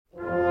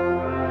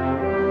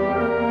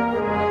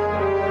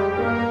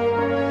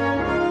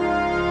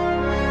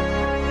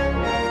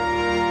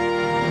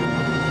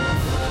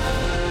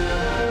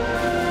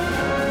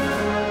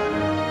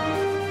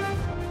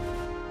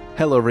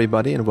Hello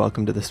everybody and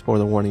welcome to the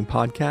Spoiler Warning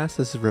Podcast.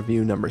 This is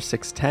review number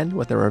 610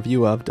 with a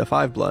review of Da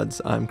 5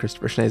 Bloods. I'm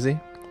Christopher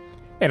Schnese.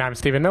 And I'm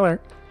Stephen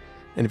Miller.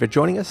 And if you're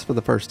joining us for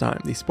the first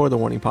time, the Spoiler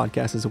Warning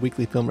Podcast is a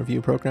weekly film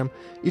review program.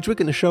 Each week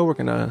in the show, we're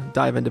going to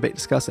dive in, debate,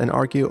 discuss, and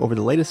argue over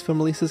the latest film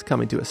releases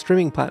coming to a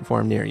streaming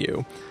platform near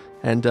you.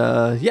 And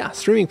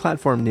streaming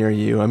platform near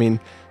you. I mean,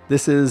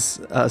 this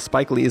is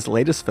Spike Lee's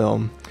latest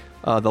film.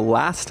 The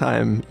last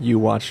time you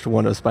watched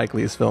one of Spike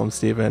Lee's films,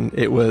 Stephen,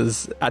 it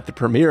was at the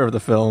premiere of the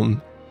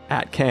film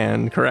at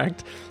Cannes,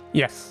 correct?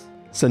 Yes.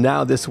 So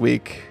now this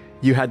week,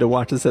 you had to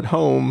watch this at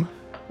home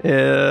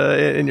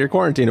in your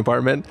quarantine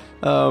apartment.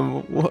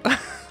 How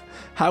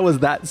was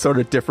that sort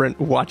of different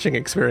watching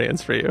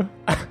experience for you?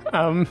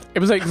 It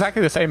was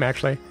exactly the same,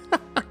 actually.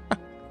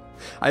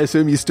 I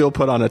assume you still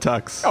put on a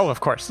tux. Oh, of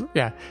course.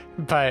 Yeah.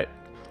 But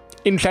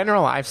in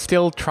general, I've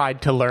still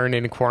tried to learn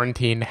in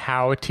quarantine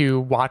how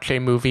to watch a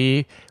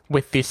movie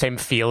with the same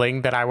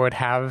feeling that I would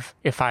have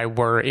if I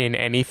were in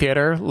any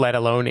theater, let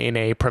alone in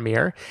a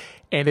premiere.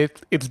 And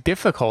it's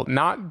difficult,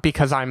 not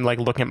because I'm like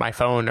looking at my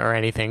phone or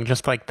anything,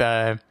 just like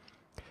the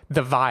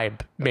vibe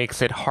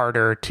makes it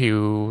harder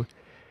to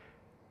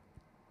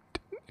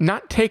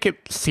not take it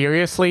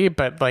seriously,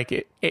 but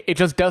like it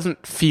just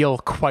doesn't feel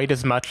quite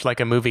as much like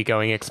a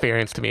movie-going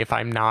experience to me if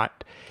I'm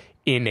not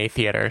in a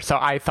theater. So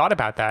I thought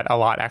about that a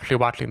lot actually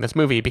watching this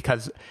movie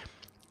because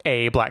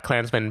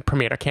BlacKkKlansman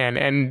premiered at Cannes,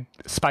 and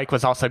Spike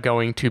was also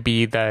going to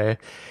be the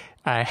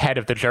head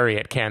of the jury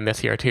at Cannes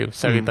this year too.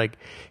 So like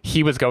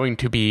he was going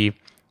to be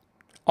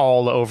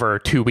all over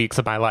 2 weeks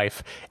of my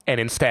life, and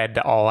instead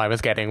all I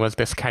was getting was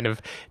this kind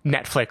of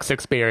Netflix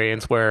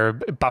experience where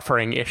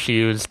buffering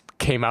issues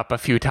came up a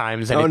few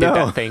times, and did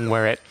that thing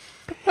where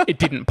it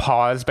didn't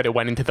pause, but it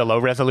went into the low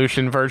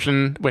resolution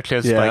version, which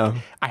is like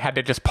I had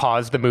to just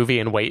pause the movie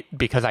and wait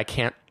because I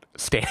can't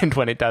stand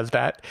when it does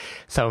that.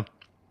 So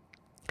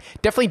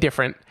definitely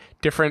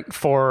different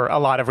for a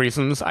lot of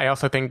reasons. I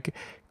also think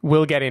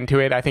we'll get into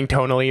it. I think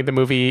tonally the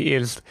movie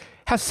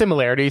has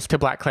similarities to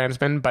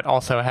BlacKkKlansman, but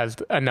also has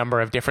a number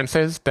of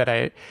differences that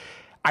I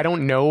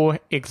don't know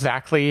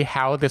exactly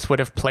how this would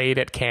have played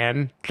at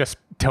Cannes, just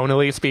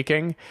tonally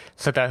speaking.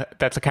 So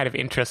that's a kind of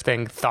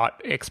interesting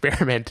thought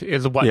experiment,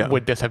 is what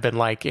would this have been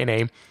like in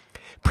a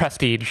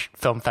prestige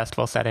film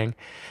festival setting.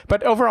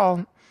 But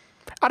overall,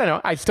 I don't know.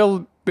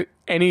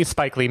 Any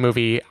Spike Lee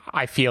movie,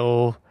 I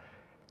feel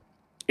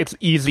it's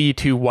easy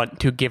to want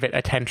to give it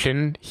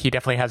attention. He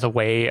definitely has a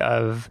way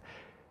of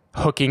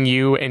hooking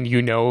you, and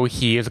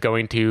he is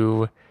going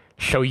to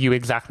show you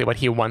exactly what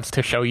he wants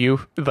to show you.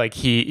 Like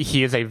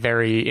he is a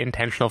very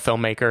intentional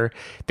filmmaker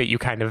that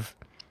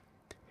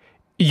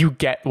you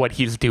get what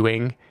he's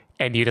doing,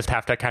 and you just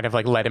have to kind of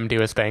like let him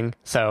do his thing.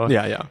 So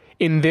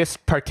in this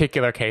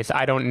particular case,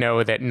 I don't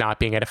know that not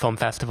being at a film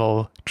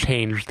festival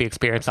changed the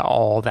experience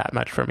all that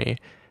much for me,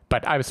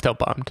 but I was still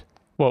bummed.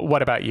 Well,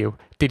 what about you?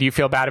 Did you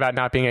feel bad about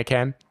not being at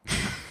Cannes?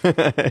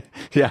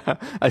 Yeah,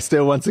 I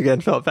still once again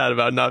felt bad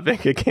about not being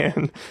at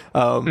Cannes.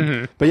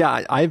 But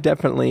yeah, I've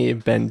definitely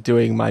been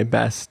doing my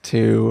best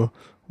to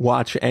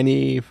watch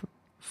any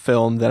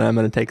film that I'm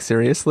going to take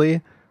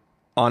seriously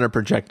on a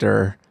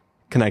projector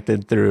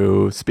connected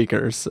through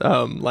speakers.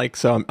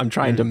 So I'm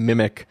trying to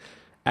mimic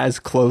as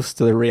close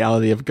to the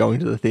reality of going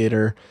to the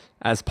theater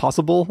as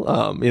possible.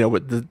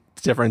 With the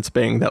difference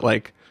being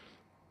that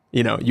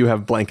you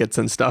have blankets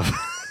and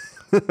stuff.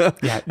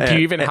 Yeah. Do you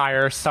even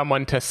hire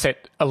someone to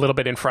sit a little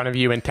bit in front of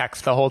you and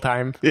text the whole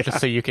time just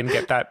so you can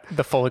get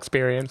the full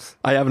experience?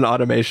 I have an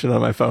automation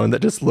on my phone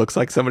that just looks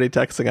like somebody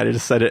texting. I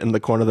just set it in the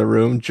corner of the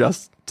room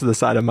just to the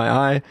side of my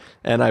eye,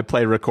 and I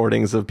play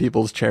recordings of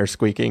people's chairs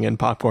squeaking and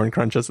popcorn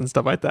crunches and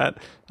stuff like that.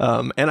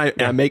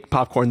 I make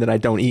popcorn that I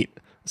don't eat,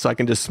 so I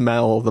can just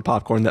smell the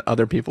popcorn that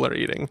other people are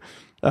eating.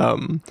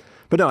 But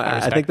no,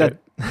 I think that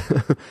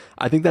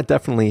I think that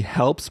definitely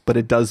helps, but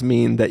it does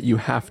mean that you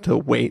have to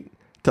wait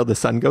till the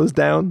sun goes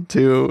down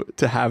to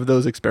have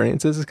those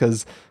experiences,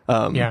 because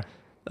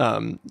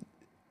even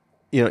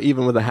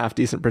with a half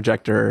decent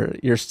projector,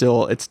 you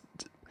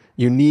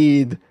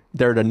need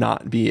there to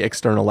not be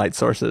external light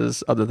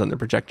sources other than the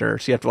projector,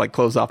 so you have to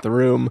close off the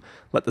room,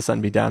 let the sun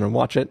be down, and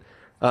watch it.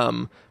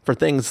 For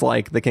things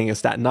like The King of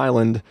Staten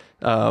Island,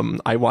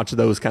 I watch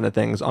those kind of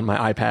things on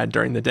my iPad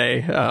during the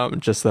day,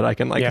 just so that I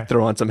can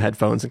throw on some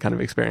headphones and kind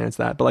of experience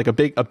that. But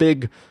a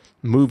big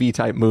movie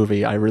type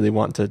movie, I really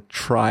want to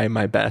try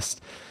my best,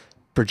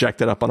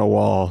 project it up on a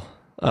wall,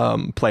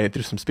 play it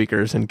through some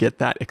speakers, and get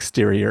that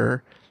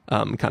exterior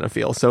kind of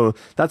feel. So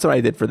that's what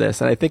I did for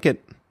this, and I think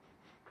it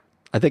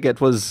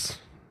was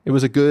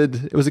a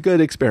good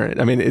experiment.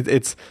 I mean,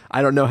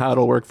 I don't know how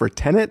it'll work for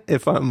Tenet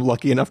if I'm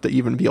lucky enough to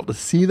even be able to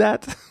see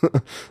that,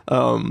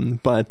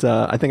 but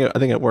I think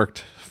it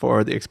worked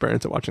for the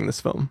experience of watching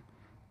this film.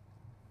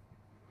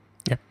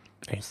 Yeah,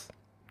 nice.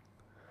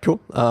 Cool.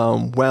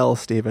 Well,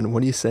 Stephen, what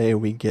do you say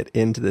we get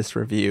into this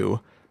review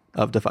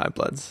of Da 5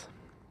 Bloods?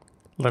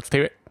 Let's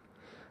do it.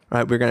 All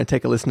right, we're going to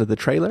take a listen to the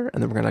trailer,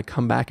 and then we're going to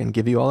come back and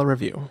give you all a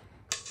review.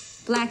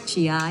 Black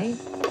GI,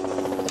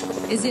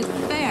 is it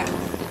fair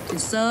to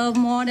serve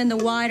more than the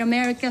white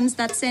Americans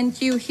that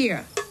sent you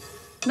here?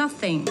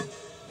 Nothing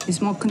is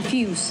more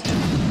confused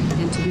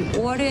than to be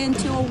ordered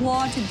into a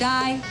war to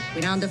die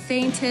without the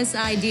faintest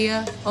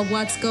idea of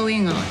what's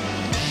going on.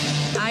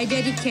 I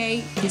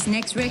dedicate this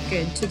next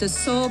record to the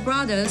soul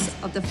brothers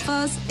of the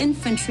 1st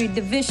Infantry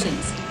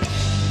Divisions.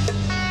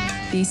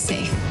 Be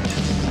safe.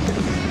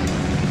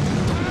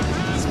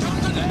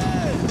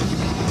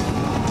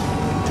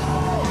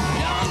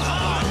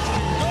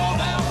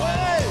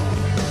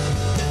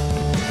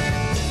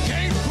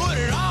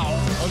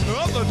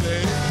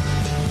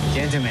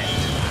 Gentlemen,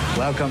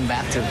 welcome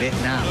back to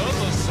Vietnam.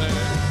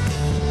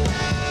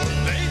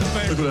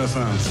 Look what I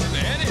found.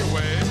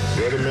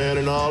 Dirty man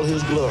in all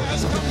his glory.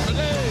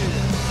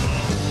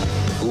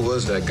 Who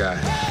was that guy?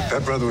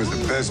 That brother was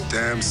the best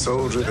damn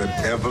soldier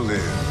that ever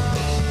lived.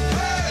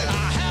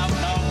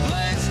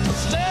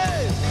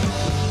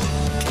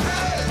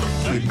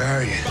 We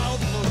bury it.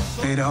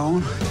 Later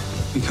on,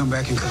 we come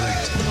back and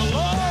collect.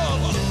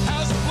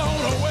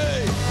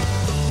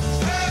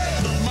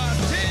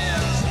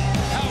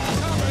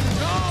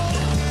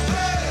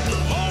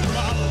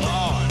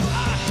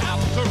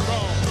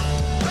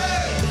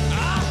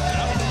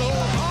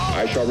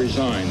 I shall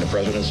resign the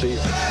presidency.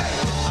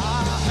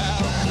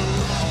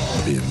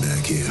 Being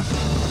back here,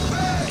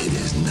 it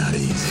is not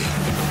easy.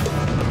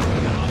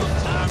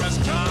 Time has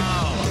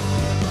come.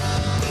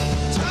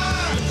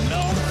 Time,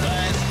 no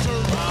place to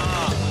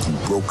run. I'm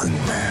broken,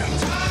 man.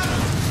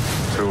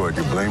 So what,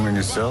 you blaming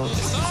yourself?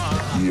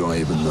 You don't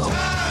even know.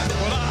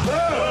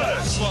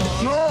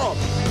 No!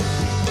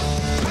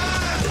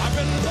 I've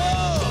been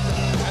loved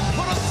and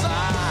put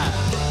aside.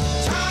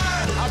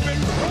 I've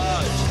been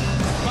crushed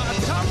by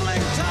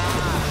tumbling tide.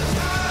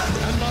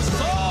 And my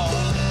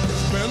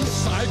soul's been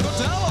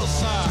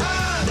psychedelicized.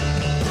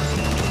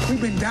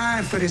 We've been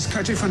dying for this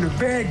country from the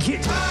very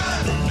get.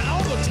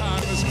 Now the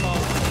time has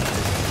come.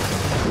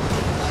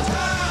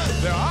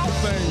 There are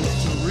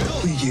things to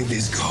realize. We give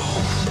this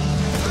gold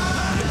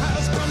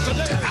Has come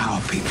today. to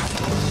our people.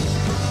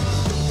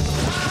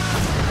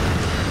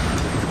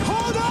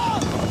 Hold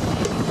on!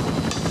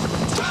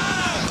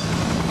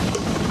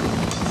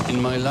 In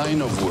my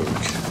line of work,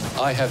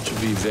 I have to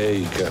be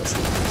very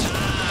careful.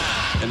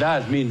 And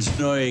that means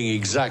knowing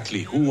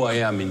exactly who I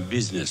am in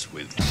business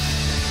with.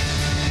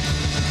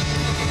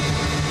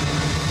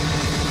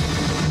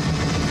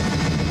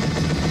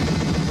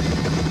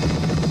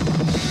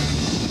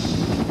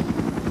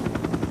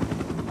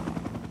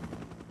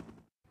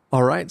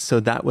 All right, so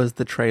that was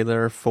the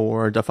trailer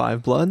for Da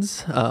 5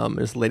 Bloods.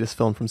 It's the latest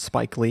film from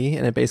Spike Lee,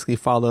 and it basically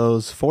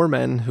follows 4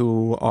 men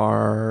who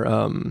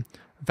are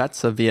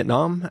vets of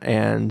Vietnam,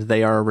 and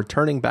they are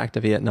returning back to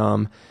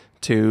Vietnam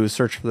to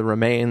search for the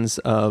remains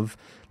of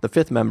the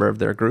 5th member of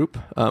their group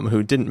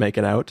who didn't make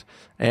it out,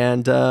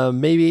 and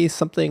maybe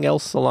something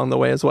else along the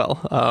way as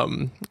well.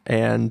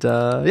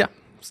 Yeah,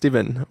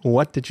 Stephen,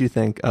 what did you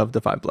think of Da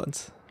 5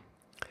 Bloods?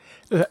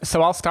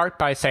 So I'll start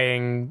by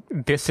saying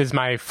this is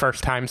my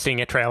first time seeing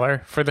a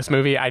trailer for this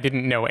movie. I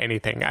didn't know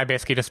anything. I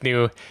basically just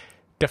knew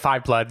Da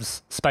 5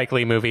 Bloods, Spike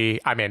Lee movie.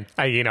 I'm in.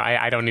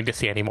 I don't need to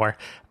see anymore.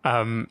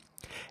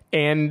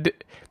 And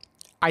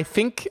I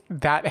think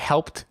that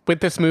helped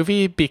with this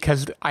movie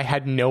because I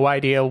had no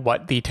idea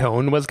what the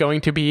tone was going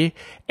to be.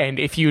 And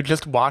if you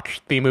just watch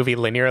the movie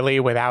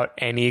linearly without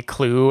any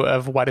clue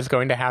of what is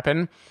going to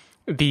happen,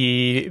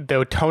 the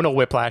tonal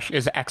whiplash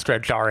is extra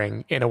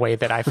jarring in a way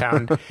that I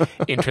found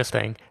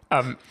interesting.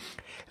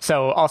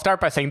 So I'll start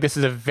by saying this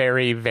is a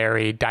very,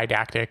 very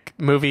didactic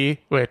movie,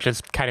 which is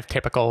kind of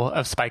typical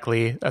of Spike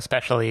Lee,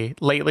 especially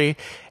lately.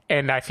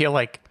 And I feel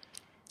like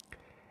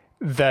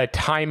the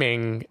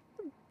timing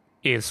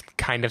is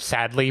kind of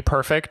sadly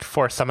perfect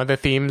for some of the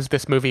themes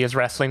this movie is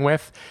wrestling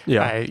with.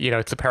 Yeah.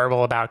 It's a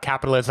parable about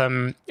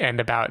capitalism and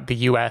about the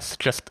U.S.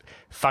 just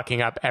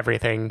fucking up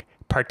everything,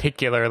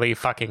 particularly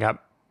fucking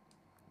up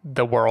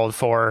the world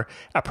for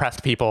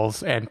oppressed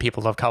peoples and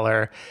people of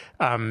color.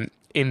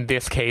 In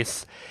this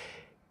case,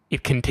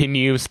 it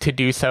continues to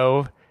do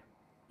so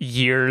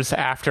years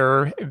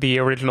after the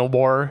original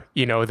war.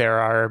 There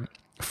are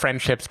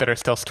friendships that are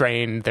still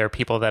strained. There are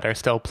people that are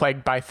still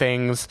plagued by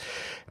things.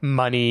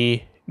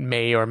 Money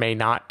may or may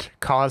not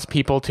cause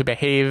people to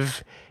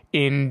behave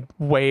in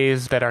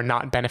ways that are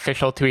not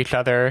beneficial to each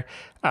other.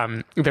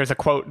 There's a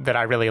quote that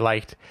I really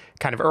liked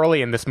kind of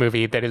early in this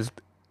movie that is,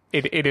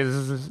 it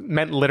is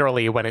meant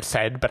literally when it's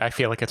said, but I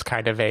feel like it's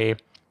kind of a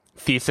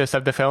thesis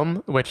of the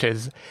film, which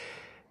is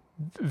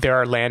there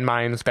are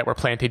landmines that were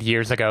planted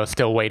years ago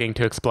still waiting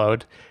to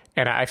explode.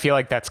 And I feel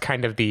like that's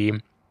kind of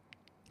the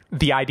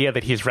idea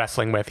that he's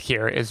wrestling with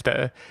here is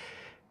the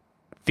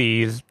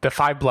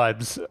 5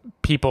 Bloods,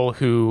 people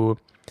who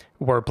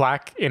were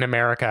black in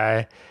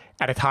America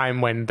at a time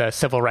when the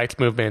civil rights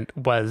movement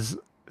was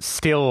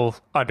still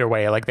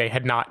underway. Like they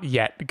had not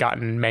yet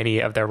gotten many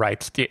of their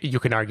rights. You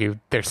can argue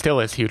there still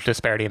is huge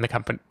disparity in the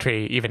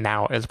country even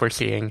now, as we're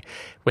seeing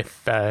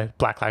with the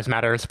Black Lives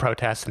Matters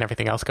protests and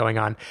everything else going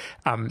on.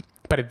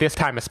 But at this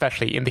time,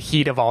 especially in the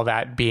heat of all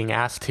that, being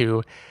asked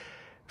to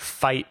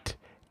fight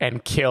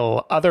and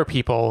kill other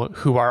people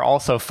who are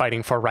also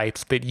fighting for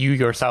rights that you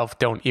yourself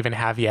don't even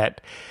have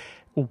yet,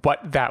 what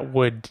that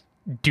would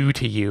do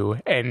to you.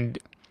 And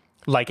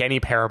like any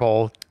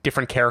parable,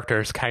 different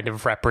characters kind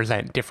of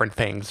represent different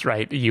things,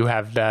 right? You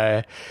have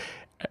the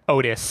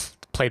Otis,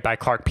 played by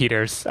Clark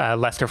Peters,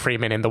 Lester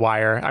Freeman in The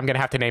Wire. I'm going to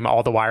have to name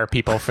all The Wire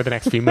people for the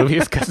next few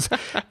movies because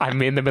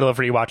I'm in the middle of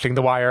rewatching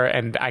The Wire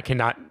and I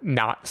cannot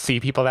not see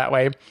people that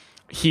way.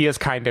 He is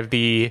kind of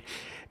the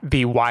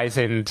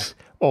wizened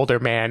older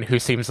man who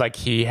seems like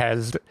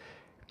he's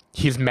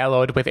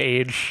mellowed with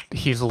age.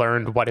 He's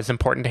learned what is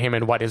important to him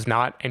and what is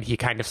not. And he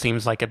kind of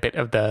seems like a bit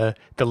of the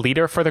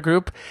leader for the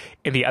group.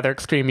 In the other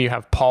extreme, you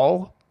have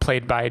Paul,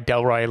 played by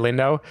Delroy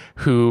Lindo,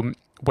 who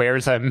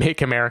wears a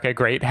Make America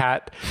Great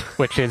hat,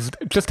 which is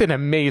just an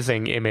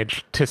amazing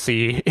image to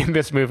see in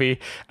this movie.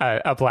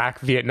 A black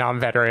Vietnam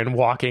veteran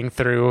walking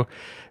through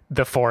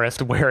the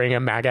forest wearing a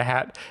MAGA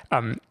hat.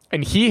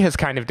 And he has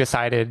kind of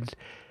decided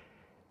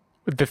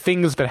the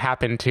things that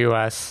happened to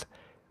us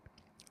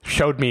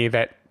showed me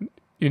that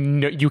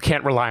you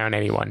can't rely on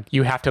anyone.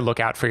 You have to look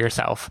out for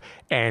yourself.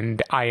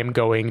 And I am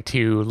going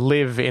to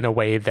live in a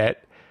way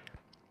that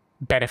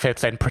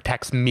benefits and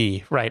protects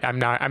me, right? I'm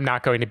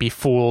not going to be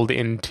fooled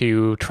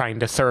into trying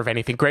to serve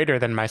anything greater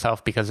than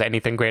myself, because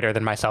anything greater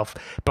than myself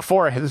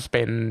before has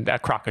been a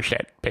crock of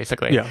shit,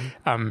 basically. Yeah.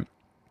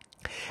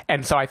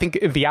 And so I think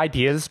the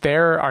ideas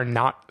there are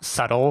not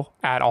subtle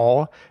at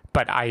all,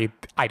 but I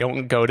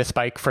don't go to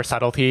Spike for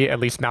subtlety, at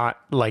least not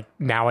like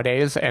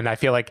nowadays. And I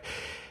feel like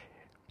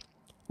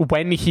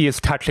when he is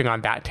touching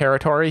on that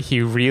territory, he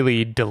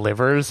really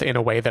delivers in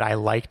a way that I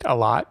liked a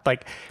lot.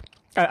 Like,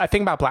 a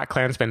thing about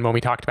BlacKkKlansman, when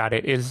we talked about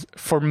it, is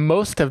for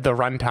most of the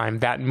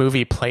runtime, that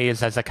movie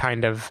plays as a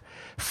kind of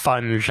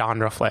fun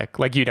genre flick.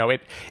 Like, you know,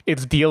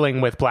 it's dealing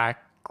with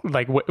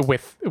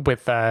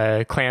with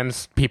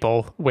Klans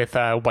people, with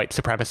white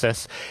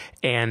supremacists,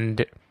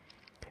 and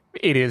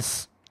it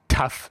is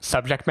tough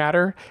subject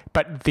matter.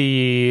 But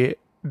the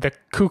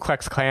Ku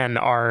Klux Klan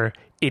are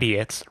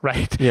idiots,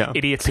 right? Yeah.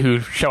 Idiots who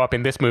show up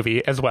in this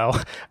movie as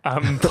well,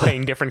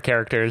 playing different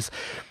characters.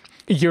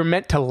 You're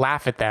meant to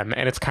laugh at them,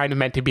 and it's kind of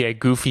meant to be a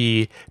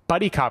goofy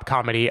buddy cop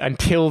comedy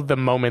until the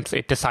moments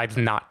it decides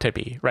not to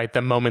be, right?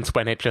 The moments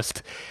when it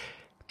just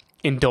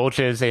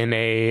indulges in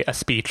a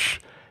speech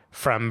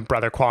from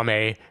Brother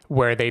Kwame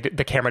where the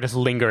camera just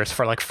lingers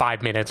for like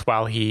 5 minutes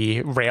while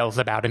he rails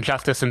about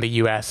injustice in the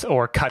US,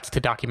 or cuts to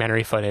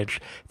documentary footage,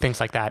 things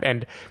like that.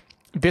 And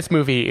this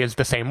movie is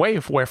the same way,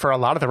 where for a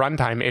lot of the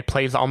runtime, it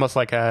plays almost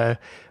like a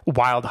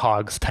Wild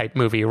Hogs type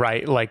movie,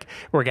 right? Like,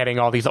 we're getting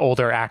all these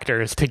older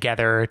actors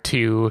together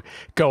to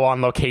go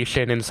on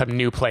location in some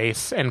new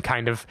place and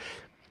kind of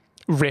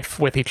riff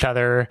with each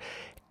other.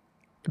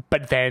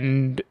 But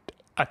then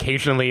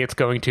occasionally it's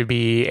going to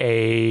be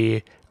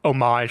a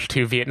homage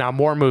to Vietnam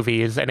War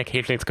movies, and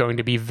occasionally it's going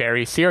to be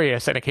very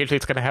serious, and occasionally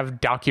it's going to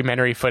have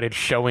documentary footage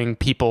showing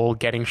people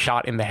getting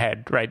shot in the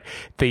head, right?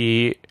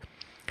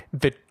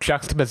 The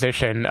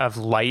juxtaposition of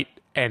light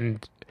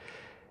and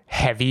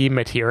heavy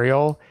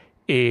material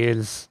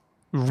is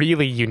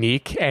really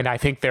unique, and I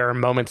think there are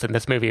moments in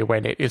this movie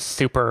when it is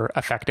super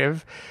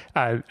effective.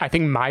 I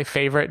think my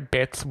favorite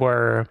bits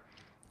were,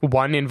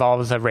 one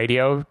involves a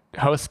radio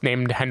host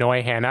named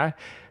Hanoi Hannah,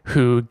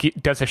 who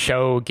does a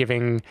show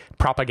giving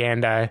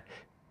propaganda,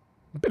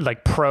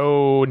 like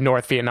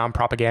pro-North Vietnam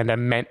propaganda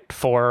meant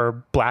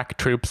for black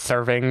troops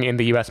serving in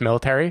the U.S.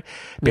 military,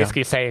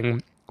 basically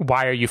saying,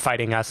 why are you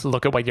fighting us?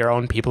 Look at what your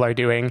own people are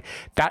doing.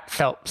 That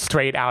felt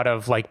straight out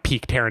of like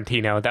peak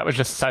Tarantino. That was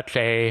just such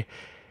a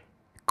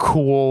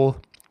cool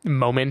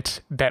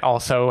moment that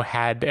also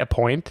had a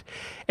point.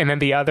 And then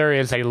the other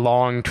is a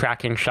long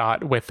tracking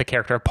shot with the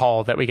character of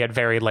Paul that we get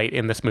very late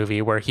in this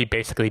movie, where he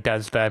basically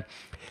does the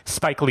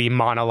Spike Lee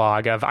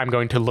monologue of, I'm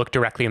going to look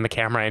directly in the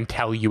camera and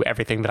tell you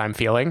everything that I'm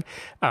feeling.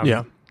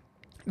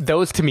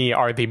 Those to me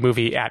are the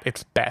movie at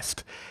its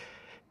best.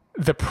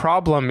 The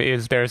problem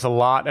is there's a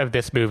lot of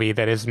this movie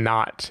that is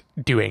not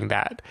doing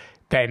that.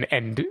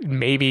 And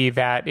maybe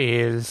that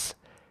is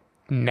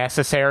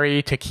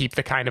necessary to keep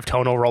the kind of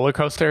tonal roller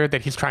coaster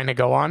that he's trying to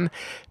go on.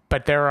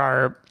 But there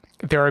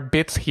are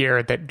bits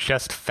here that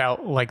just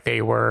felt like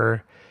they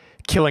were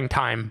killing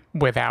time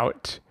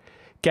without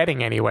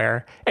getting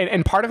anywhere.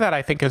 And part of that,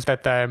 I think, is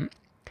that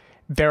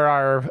there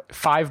are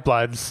 5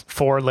 Bloods,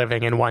 4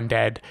 living and 1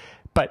 dead,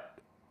 but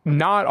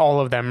not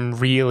all of them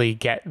really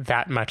get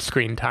that much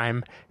screen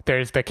time.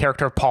 There's the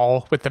character of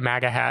Paul with the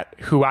MAGA hat,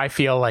 who I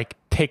feel like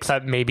takes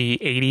up maybe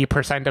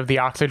 80% of the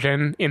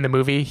oxygen in the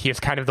movie. He is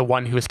kind of the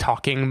one who is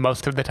talking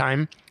most of the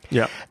time.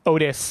 Yeah.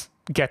 Otis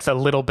gets a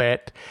little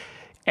bit.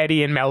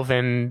 Eddie and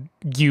Melvin,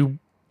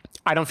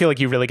 I don't feel like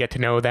you really get to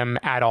know them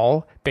at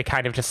all. They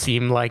kind of just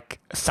seem like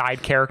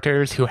side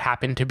characters who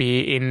happen to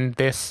be in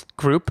this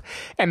group.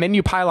 And then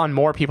you pile on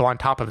more people on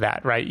top of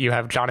that, right? You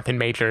have Jonathan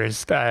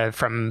Majors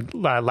from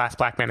Last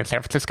Black Man in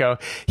San Francisco.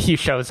 He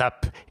shows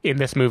up in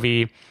this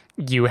movie.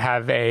 You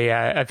have a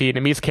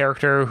Vietnamese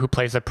character who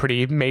plays a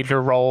pretty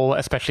major role,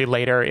 especially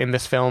later in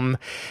this film.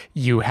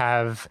 You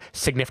have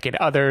significant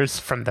others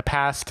from the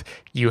past.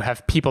 You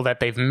have people that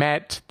they've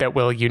met that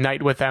will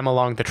unite with them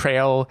along the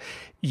trail.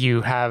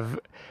 You have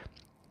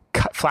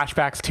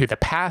flashbacks to the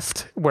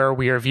past where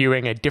we are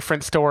viewing a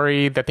different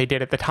story that they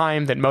did at the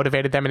time that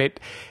motivated them, and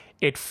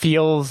it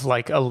feels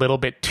like a little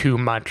bit too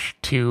much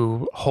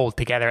to hold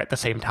together at the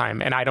same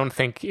time, and I don't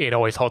think it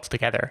always holds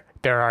together.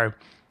 There are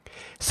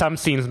some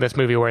scenes in this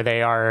movie where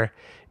they are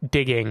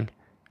digging,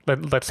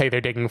 let's say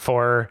they're digging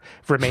for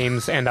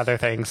remains and other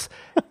things,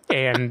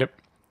 and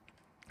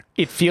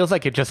it feels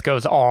like it just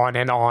goes on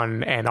and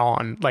on and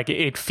on. Like,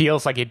 it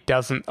feels like it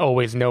doesn't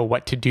always know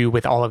what to do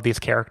with all of these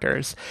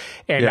characters.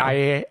 And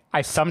yeah.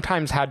 I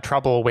sometimes had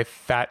trouble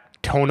with that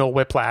tonal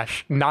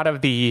whiplash, not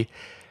of the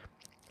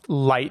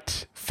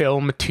light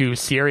film to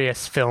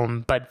serious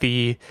film, but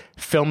the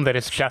film that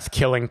is just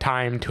killing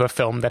time to a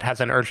film that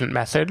has an urgent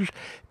message.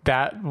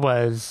 That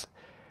was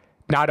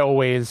not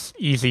always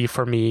easy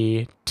for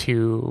me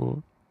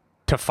to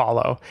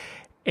follow.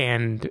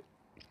 And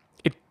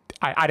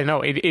I don't know,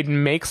 it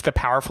makes the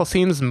powerful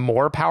scenes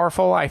more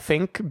powerful, I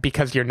think,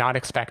 because you're not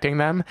expecting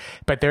them.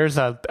 But there's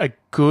a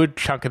good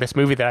chunk of this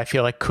movie that I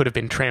feel like could have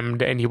been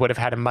trimmed and you would have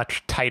had a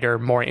much tighter,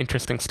 more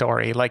interesting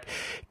story. Like,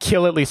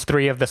 kill at least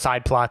 3 of the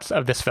side plots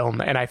of this film,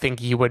 and I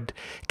think you would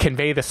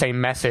convey the same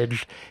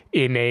message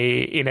in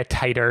a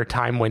tighter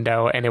time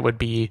window, and it would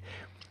be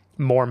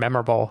more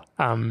memorable.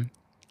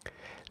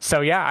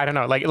 So yeah, I don't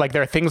know. Like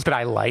there are things that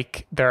I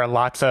like. There are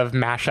lots of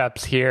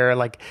mashups here.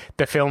 Like,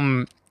 the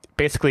film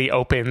basically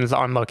opens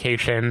on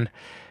location.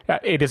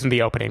 It isn't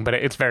the opening, but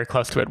it's very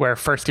close to it, where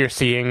first you're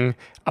seeing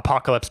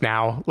Apocalypse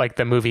Now, like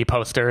the movie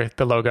poster,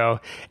 the logo,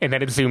 and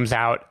then it zooms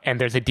out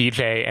and there's a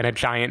DJ and a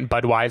giant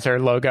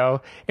Budweiser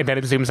logo, and then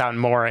it zooms out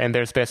more and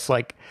there's this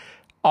like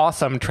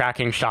awesome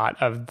tracking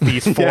shot of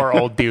these 4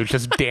 old dudes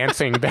just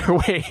dancing their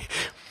way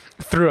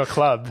through a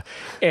club.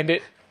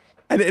 And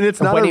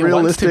it's not a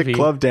realistic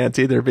club dance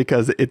either,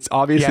 because it's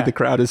obviously the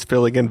crowd is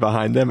filling in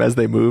behind them as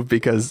they move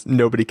because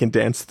nobody can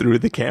dance through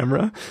the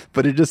camera.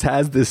 But it just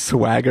has this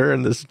swagger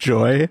and this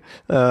joy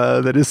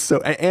that is so...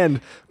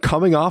 And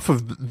coming off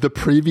of the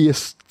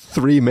previous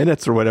 3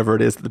 minutes or whatever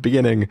it is at the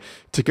beginning,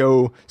 to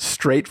go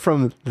straight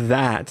from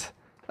that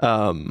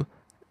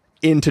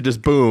into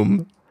just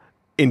boom,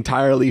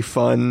 entirely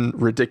fun,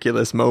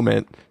 ridiculous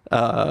moment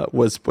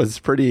was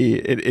pretty...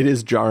 It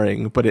is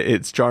jarring, but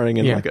it's jarring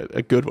in like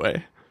a good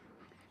way.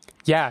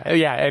 Yeah,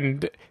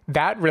 and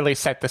that really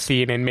set the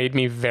scene and made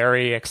me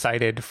very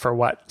excited for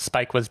what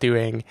Spike was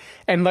doing.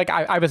 And like,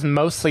 I was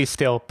mostly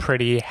still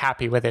pretty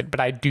happy with it, but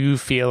I do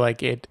feel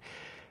like it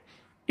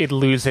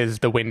loses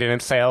the wind in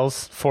its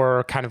sails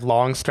for kind of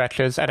long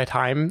stretches at a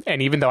time.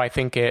 And even though I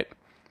think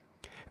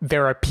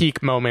there are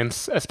peak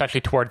moments,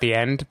 especially toward the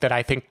end, that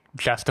I think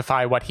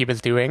justify what he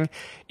was doing,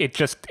 it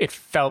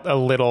felt a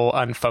little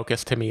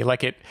unfocused to me.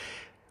 Like,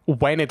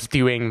 when it's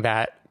doing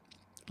that,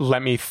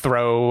 let me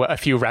throw a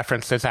few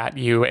references at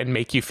you and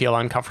make you feel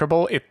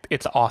uncomfortable,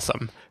 it's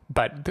awesome.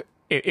 But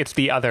it's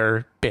the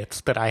other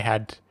bits that I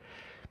had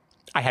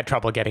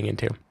trouble getting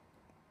into.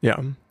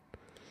 Yeah.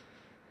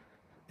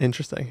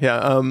 Interesting.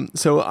 Yeah.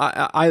 So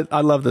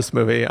I love this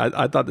movie.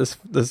 I thought this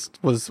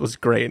was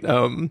great.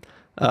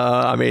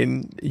 I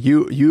mean,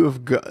 you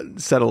have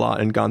said a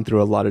lot and gone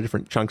through a lot of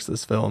different chunks of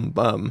this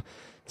film.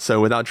 So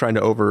without trying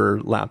to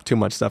overlap too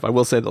much stuff, I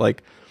will say that,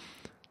 like,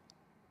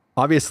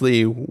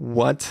 obviously,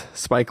 what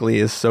Spike Lee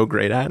is so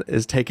great at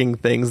is taking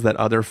things that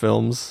other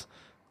films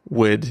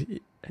would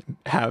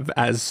have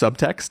as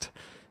subtext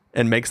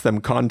and makes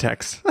them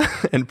context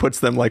and puts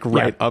them like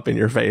right up in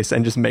your face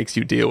and just makes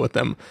you deal with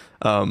them.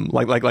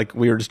 Like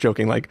we were just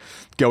joking, like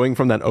going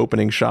from that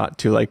opening shot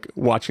to like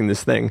watching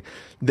this thing.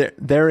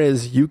 There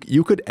is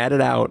you could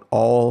edit out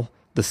all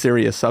the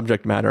serious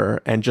subject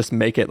matter and just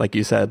make it, like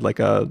you said, like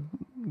a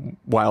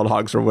Wild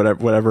Hogs or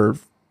whatever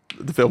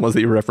the film was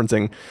that you were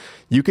referencing.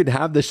 You could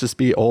have this just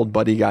be old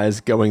buddy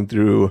guys going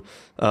through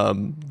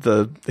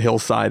the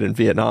hillside in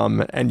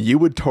Vietnam, and you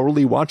would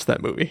totally watch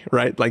that movie,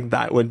 right? Like,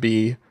 that would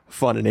be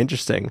fun and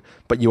interesting.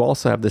 But you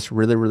also have this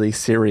really, really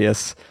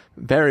serious,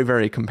 very,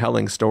 very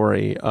compelling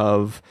story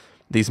of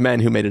these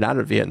men who made it out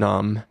of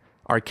Vietnam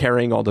are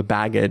carrying all the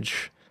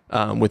baggage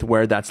with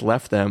where that's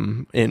left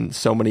them in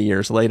so many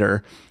years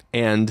later.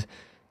 And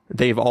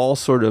they've all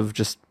sort of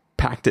just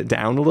packed it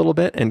down a little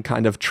bit and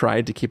kind of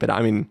tried to keep it.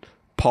 I mean,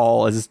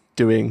 Paul is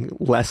doing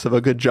less of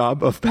a good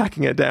job of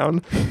packing it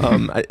down.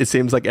 It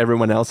seems like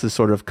everyone else has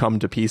sort of come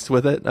to peace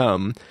with it.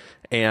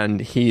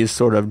 And he's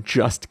sort of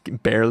just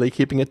barely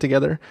keeping it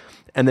together.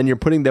 And then you're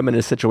putting them in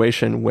a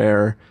situation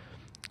where,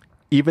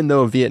 even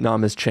though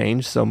Vietnam has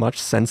changed so much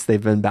since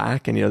they've been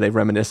back, and, you know, they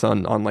reminisce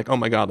on like, oh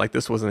my God, like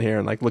this wasn't here.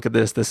 And like, look at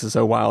this is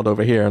so wild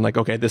over here. And like,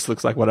 okay, this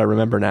looks like what I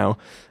remember now.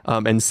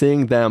 And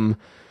seeing them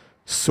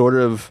sort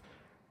of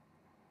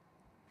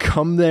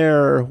come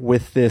there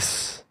with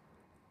this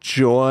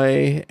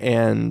joy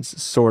and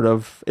sort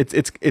of it's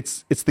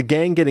the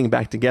gang getting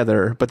back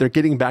together, but they're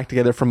getting back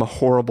together from a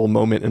horrible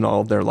moment in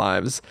all of their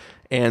lives.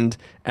 And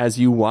as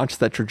you watch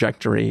that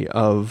trajectory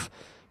of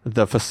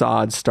the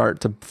facade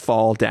start to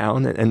fall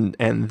down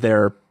and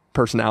their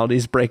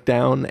personalities break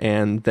down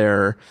and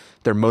their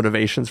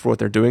motivations for what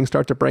they're doing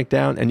start to break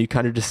down, and you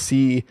kind of just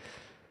see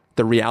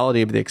the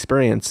reality of the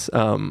experience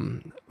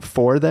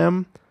for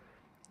them,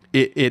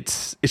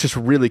 it's just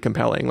really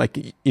compelling.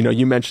 Like, you know,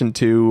 you mentioned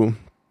too,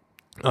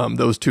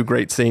 those two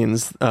great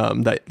scenes,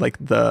 that like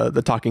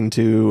the talking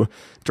to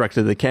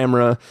directed to the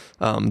camera,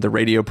 the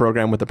radio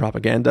program with the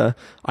propaganda.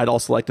 I'd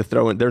also like to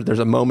throw in there's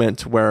a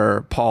moment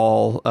where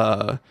Paul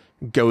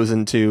goes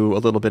into a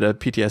little bit of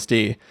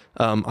PTSD.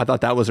 I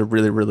thought that was a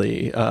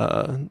really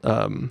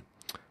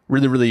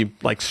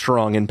like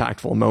strong,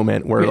 impactful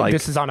moment where like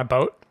this is on a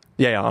boat.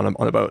 Yeah, on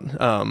a boat.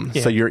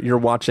 So you're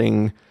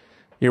watching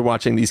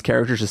these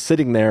characters just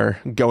sitting there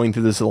going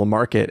through this little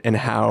market and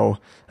how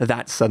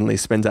that suddenly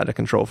spins out of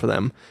control for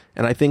them.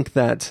 And I think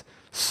that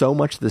so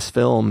much of this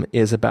film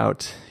is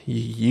about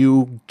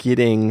you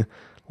getting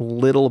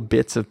little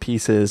bits of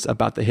pieces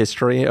about the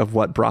history of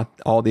what brought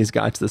all these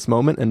guys to this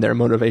moment and their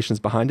motivations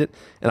behind it.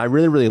 And I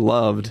really, really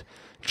loved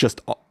just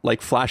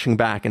like flashing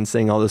back and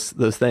seeing all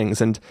those things.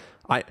 And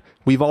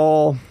we've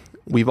all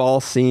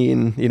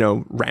seen, you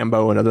know,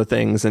 Rambo and other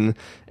things, and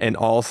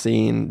all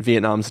seen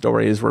Vietnam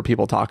stories where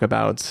people talk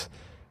about,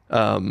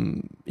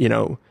 you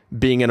know,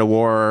 being in a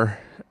war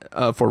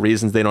for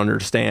reasons they don't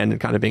understand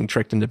and kind of being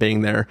tricked into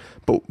being there.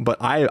 But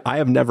I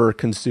have never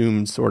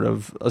consumed sort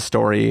of a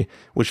story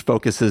which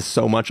focuses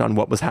so much on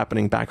what was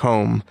happening back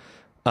home.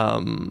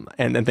 And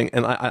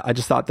I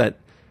just thought that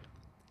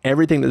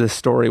everything that this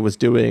story was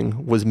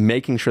doing was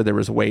making sure there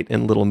was weight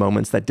in little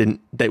moments that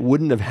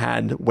wouldn't have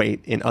had weight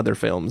in other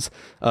films.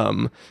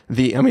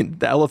 The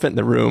elephant in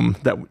the room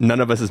that none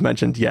of us has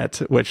mentioned yet,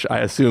 which I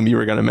assume you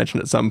were going to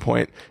mention at some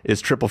point, is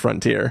Triple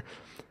Frontier.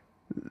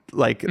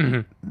 Like,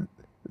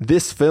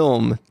 this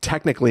film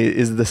technically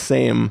is the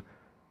same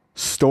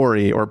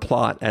story or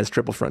plot as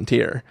Triple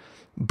Frontier.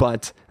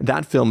 But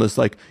that film is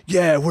like,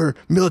 yeah, we're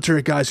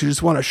military guys who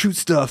just want to shoot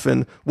stuff.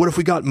 And what if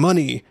we got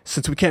money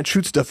since we can't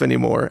shoot stuff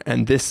anymore?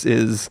 And this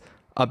is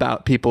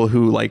about people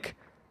who like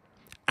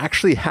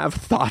actually have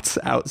thoughts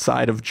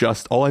outside of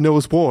just all I know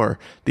is war.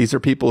 These are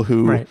people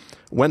who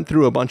went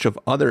through a bunch of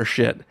other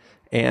shit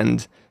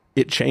and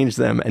it changed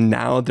them. And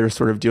now they're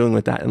sort of dealing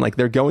with that. And like,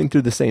 they're going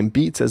through the same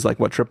beats as like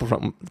what Triple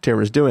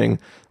Frontier is doing.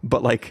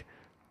 But like,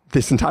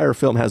 this entire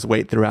film has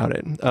weight throughout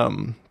it.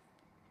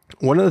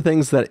 One of the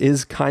things that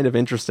is kind of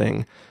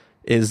interesting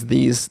is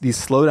these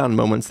slowdown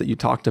moments that you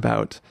talked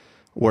about,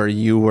 where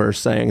you were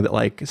saying that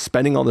like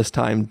spending all this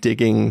time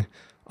digging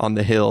on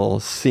the hill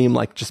seemed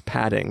like just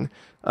padding.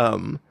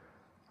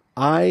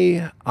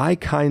 I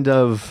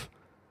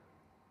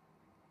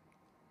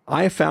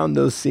found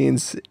those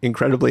scenes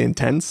incredibly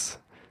intense,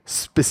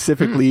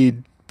 specifically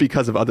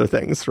because of other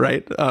things,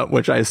 right?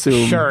 Which I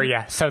assume. Sure,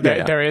 yeah. So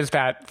there is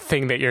that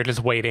thing that you're just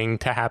waiting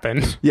to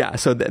happen. Yeah.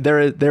 So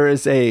there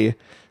is a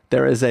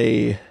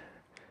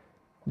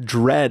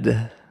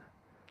dread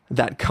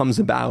that comes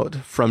about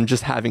from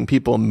just having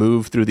people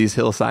move through these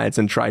hillsides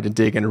and try to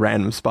dig in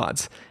random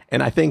spots.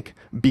 And I think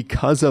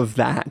because of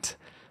that,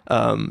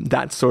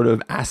 that sort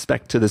of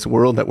aspect to this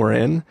world that we're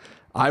in,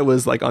 I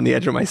was like on the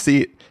edge of my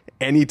seat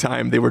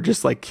anytime they were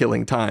just like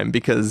killing time,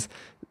 because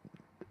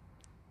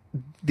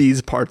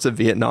these parts of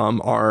Vietnam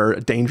are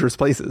dangerous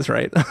places,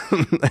 right?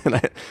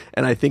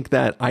 and I think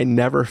that I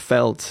never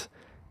felt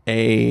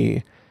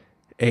a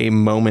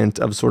moment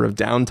of sort of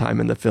downtime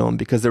in the film,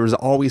 because there was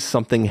always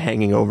something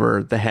hanging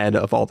over the head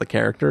of all the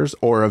characters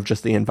or of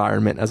just the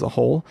environment as a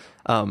whole.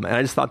 And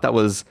I just thought that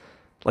was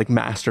like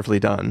masterfully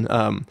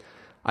done.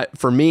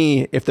 For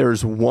me, if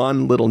there's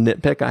one little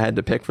nitpick I had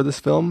to pick for this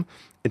film,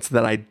 it's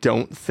that I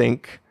don't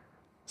think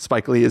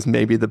Spike Lee is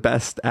maybe the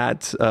best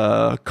at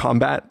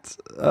combat.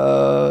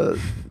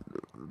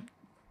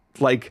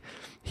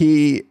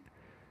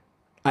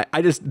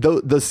 I just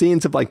those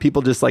scenes of like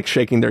people just like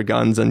shaking their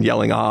guns and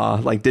yelling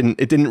like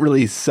didn't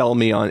really sell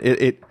me on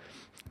it.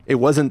 It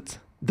wasn't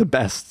the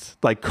best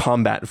like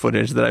combat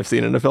footage that I've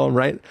seen in a film,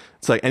 right?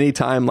 It's like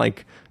anytime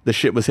like the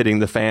shit was hitting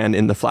the fan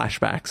in the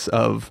flashbacks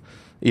of,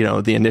 you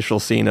know, the initial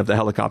scene of the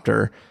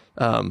helicopter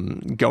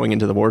going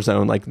into the war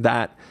zone, like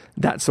that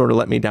sort of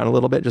let me down a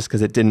little bit, just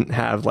because it didn't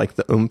have like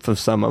the oomph of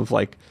some of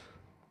like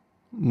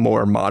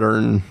more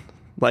modern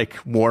like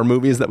war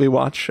movies that we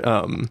watch.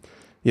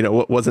 You know,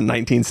 what wasn't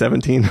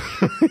 1917?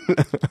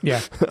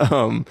 Yeah.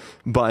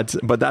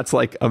 But that's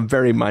like a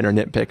very minor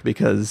nitpick,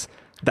 because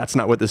that's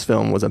not what this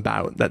film was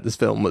about. That this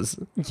film was.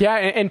 Yeah.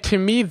 And to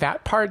me,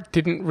 that part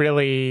didn't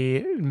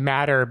really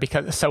matter,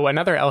 because so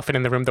another elephant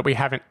in the room that we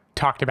haven't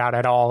talked about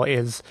at all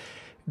is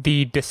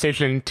the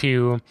decision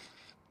to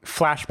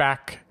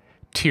flashback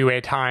to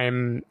a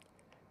time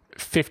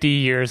 50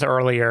 years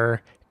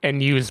earlier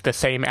and use the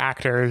same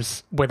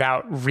actors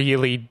without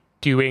really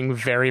doing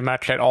very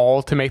much at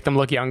all to make them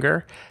look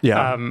younger.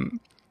 Yeah.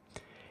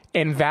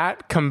 And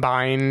that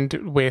combined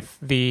with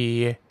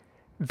the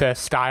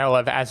style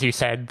of, as you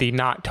said, the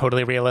not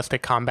totally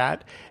realistic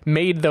combat,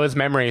 made those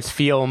memories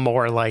feel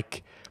more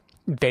like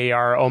they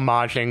are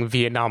homaging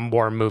Vietnam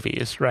War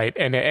movies, right?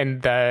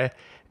 And the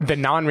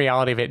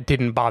non-reality of it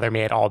didn't bother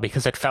me at all,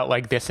 because it felt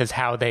like this is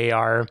how they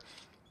are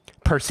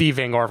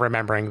perceiving or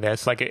remembering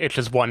this. Like, it's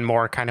just one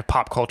more kind of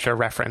pop culture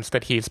reference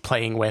that he's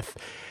playing with.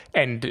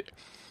 And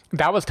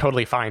that was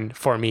totally fine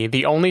for me.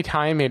 The only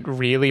time it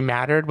really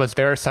mattered was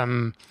there are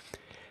some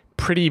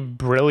pretty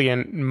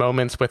brilliant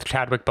moments with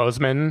Chadwick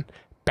Boseman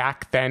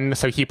back then.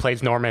 So he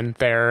plays Norman.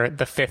 They're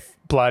the fifth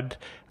blood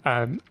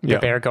that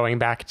they're going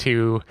back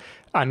to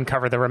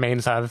uncover the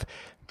remains of.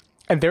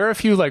 And there are a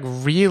few like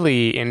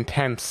really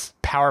intense,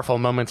 powerful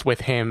moments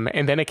with him.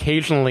 And then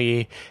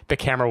occasionally the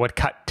camera would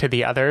cut to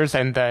the others.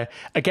 And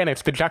again,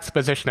 it's the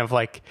juxtaposition of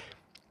like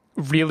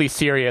really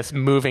serious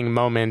moving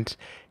moment,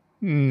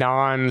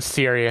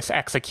 non-serious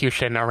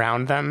execution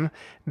around them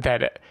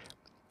that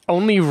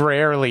only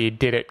rarely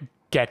did it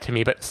get to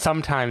me, but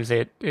sometimes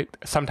it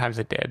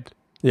did.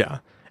 Yeah.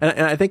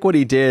 And I think what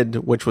he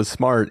did, which was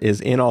smart,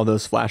 is in all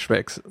those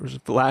flashbacks,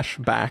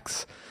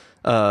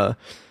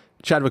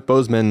 Chadwick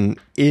Boseman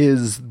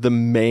is the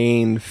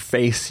main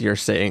face you're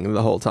seeing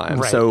the whole time.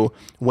 Right. So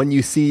when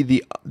you see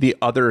the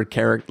other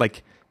character,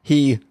 like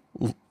he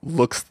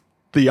looks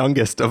the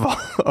youngest of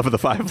the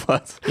Five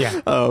Bloods.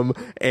 Yeah.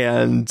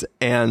 And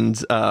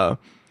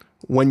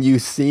when you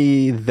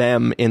see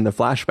them in the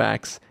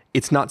flashbacks,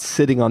 it's not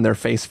sitting on their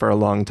face for a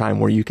long time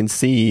where you can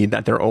see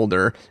that they're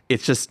older.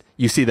 It's just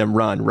you see them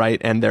run,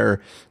 right? And they're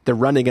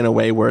running in a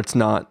way where it's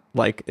not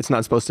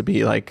supposed to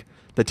be like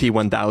the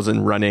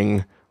T-1000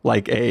 running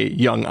like a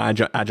young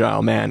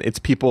agile man. It's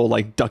people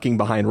like ducking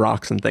behind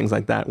rocks and things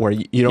like that, where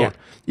you don't.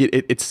 Yeah.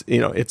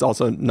 It's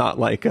also not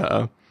like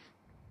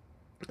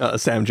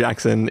Sam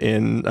Jackson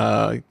in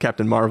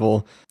Captain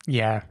Marvel.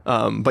 Yeah.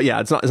 But yeah,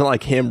 it's not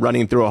like him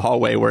running through a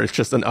hallway where it's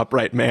just an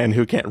upright man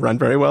who can't run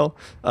very well.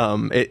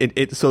 So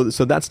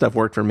that stuff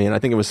worked for me, and I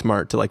think it was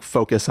smart to like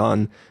focus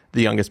on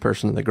the youngest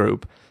person in the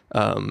group,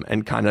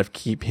 and kind of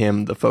keep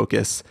him the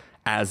focus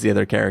as the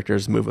other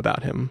characters move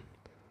about him.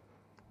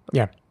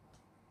 Yeah.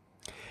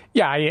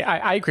 Yeah,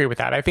 I agree with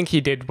that. I think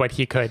he did what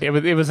he could.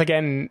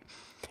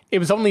 It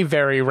was only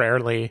very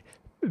rarely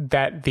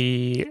that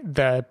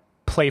the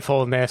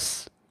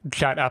playfulness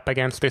jut up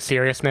against the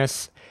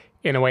seriousness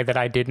in a way that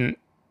I didn't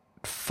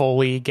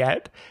fully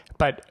get.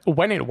 But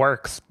when it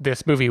works,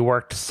 this movie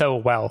worked so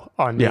well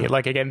on me. Yeah.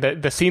 Like, again,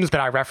 the scenes that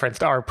I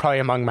referenced are probably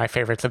among my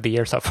favorites of the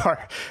year so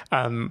far,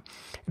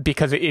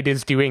 because it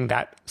is doing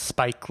that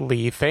Spike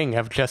Lee thing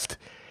of just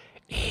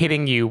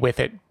hitting you with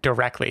it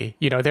directly.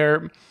 You know,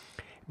 there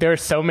are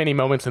so many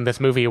moments in this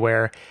movie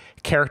where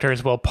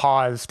characters will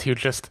pause to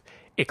just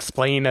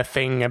explain a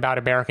thing about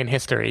American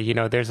history. You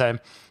know, there's a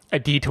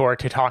detour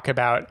to talk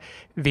about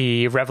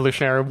the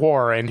Revolutionary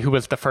War and who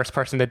was the first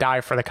person to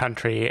die for the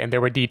country. And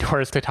there were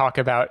detours to talk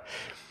about,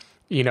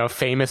 you know,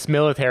 famous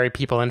military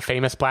people and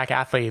famous black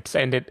athletes.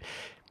 And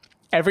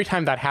every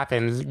time that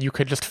happens, you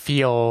could just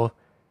feel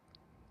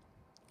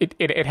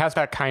it has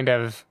that kind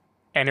of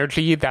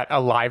energy, that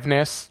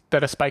aliveness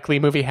that a Spike Lee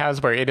movie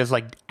has, where it is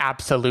like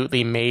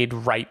absolutely made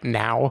right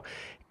now.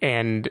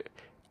 And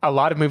a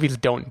lot of movies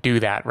don't do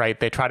that, right?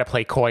 They try to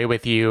play coy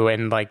with you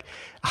and like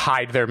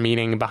hide their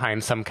meaning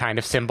behind some kind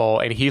of symbol.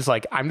 And he's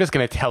like, I'm just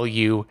going to tell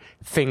you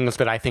things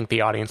that I think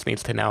the audience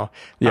needs to know.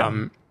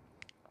 Yeah.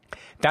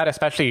 That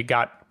especially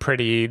got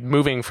pretty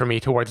moving for me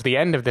towards the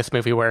end of this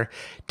movie, where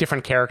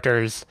different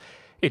characters,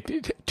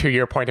 to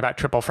your point about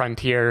Triple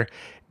Frontier,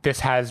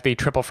 this has the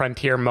Triple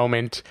Frontier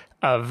moment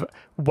of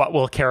what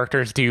will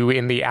characters do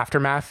in the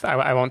aftermath.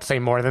 I won't say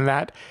more than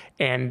that.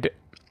 And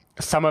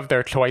some of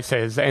their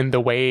choices and the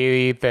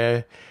way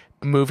the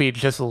movie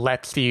just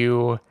lets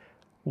you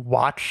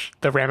watch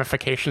the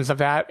ramifications of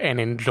that and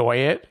enjoy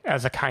it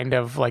as a kind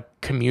of like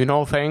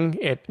communal thing.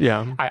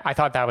 I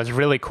thought that was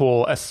really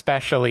cool,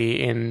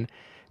 especially in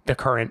the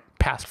current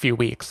past few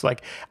weeks.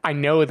 Like, I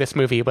know this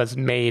movie was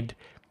made,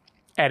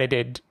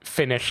 edited,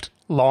 finished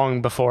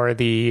long before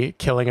the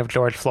killing of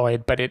George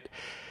Floyd, but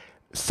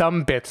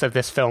some bits of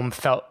this film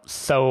felt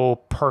so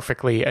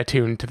perfectly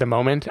attuned to the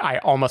moment. I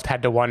almost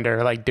had to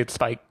wonder, like, did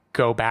Spike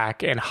go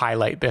back and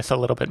highlight this a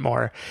little bit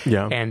more?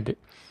 Yeah. And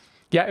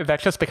yeah,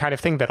 that's just the kind of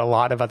thing that a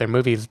lot of other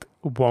movies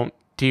won't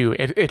do.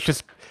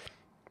 It's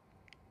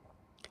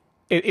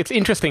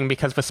interesting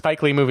because the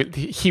Spike Lee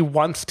movie, he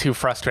wants to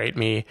frustrate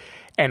me,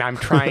 and I'm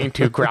trying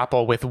to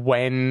grapple with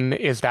when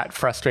is that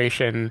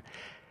frustration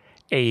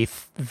a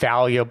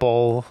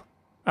valuable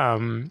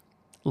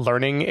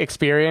learning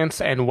experience,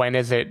 and when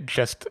is it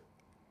just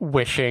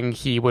wishing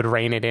he would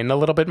rein it in a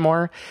little bit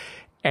more.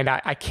 And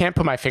I can't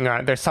put my finger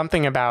on it. There's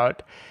something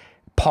about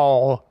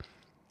Paul.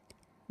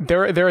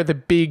 There are the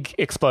big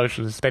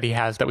explosions that he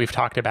has that we've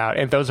talked about,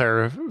 and those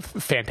are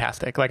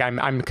fantastic. Like,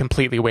 I'm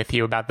completely with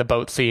you about the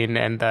boat scene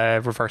and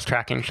the reverse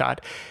tracking shot.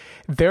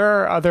 There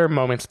are other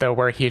moments though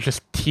where he's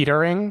just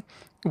teetering,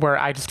 where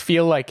I just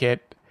feel like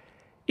it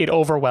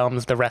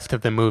overwhelms the rest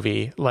of the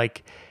movie.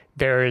 Like,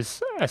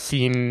 there's a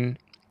scene.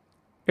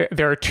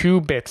 There are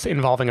two bits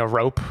involving a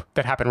rope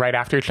that happen right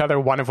after each other,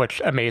 one of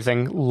which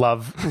amazing.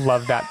 Love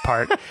that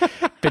part.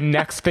 The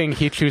next thing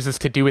he chooses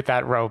to do with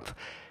that rope,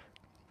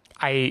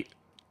 it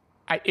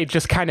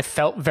just kind of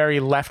felt very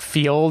left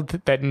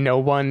field, that no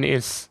one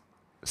is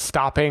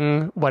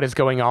stopping what is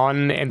going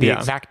on and the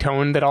exact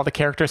tone that all the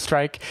characters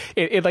strike.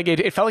 It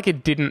felt like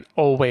it didn't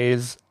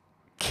always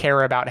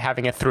care about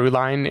having a through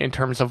line in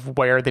terms of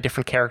where the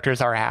different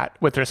characters are at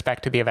with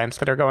respect to the events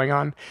that are going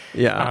on.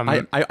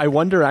 Yeah, I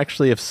wonder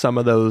actually if some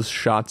of those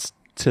shots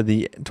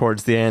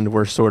towards the end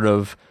were sort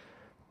of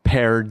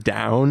pared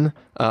down,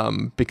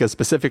 because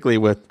specifically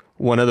with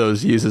one of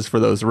those uses for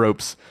those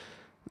ropes,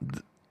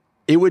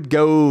 it would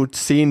go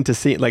scene to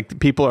scene, like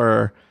people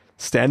are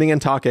standing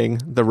and talking,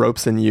 the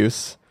rope's in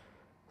use,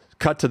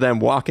 cut to them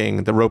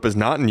walking, the rope is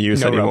not in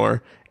use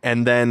anymore,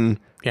 and then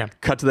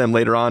cut to them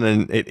later on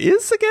and it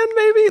is again,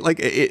 maybe. Like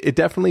it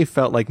definitely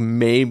felt like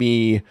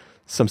maybe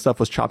some stuff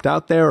was chopped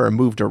out there or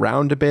moved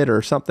around a bit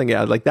or something.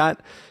 Yeah, like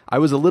that. I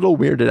was a little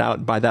weirded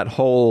out by that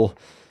whole,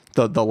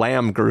 the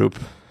Lamb group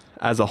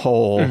as a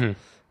whole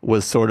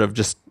was sort of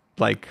just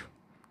like,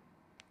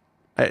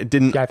 it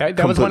didn't. Yeah,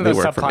 that was one of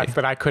those subplots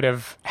that I could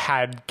have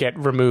had get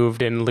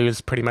removed and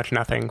lose pretty much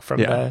nothing from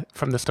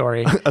the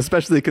story.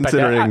 Especially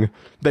considering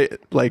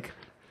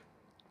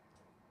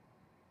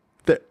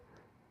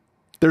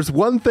there's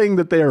one thing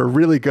that they are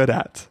really good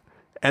at,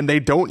 and they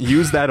don't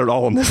use that at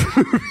all in this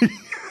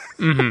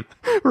movie.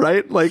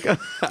 Right? Like,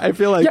 I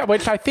feel like... Yeah,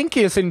 which I think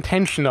is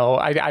intentional.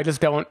 I just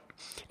don't...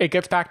 It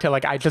gets back to,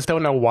 like, I just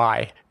don't know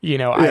why. You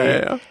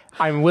know,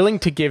 I'm willing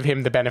to give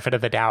him the benefit of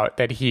the doubt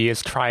that he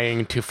is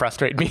trying to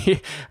frustrate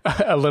me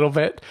a little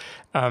bit.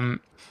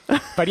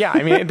 But yeah,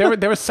 I mean,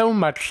 there was so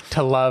much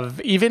to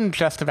love, even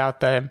just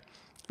about the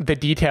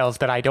details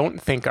that I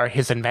don't think are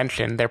his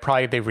invention. They're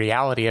probably the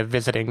reality of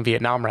visiting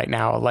Vietnam right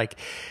now. Like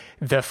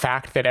the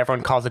fact that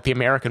everyone calls it the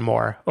American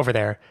War over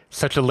there,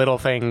 such a little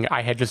thing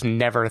I had just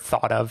never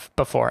thought of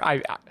before.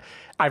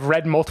 I've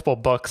read multiple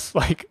books,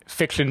 like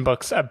fiction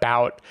books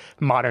about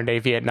modern day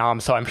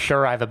Vietnam, so I'm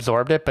sure I've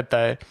absorbed it, but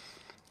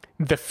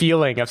the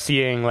feeling of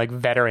seeing like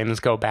veterans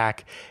go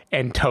back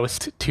and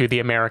toast to the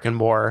American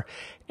War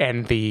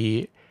and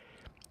the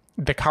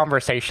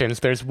conversations.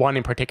 There's one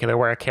in particular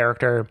where a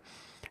character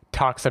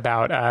talks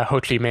about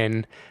Ho Chi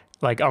Minh,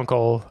 like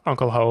Uncle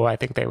Ho, I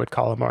think they would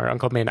call him, or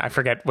Uncle Minh. I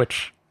forget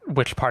which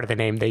part of the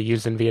name they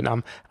use in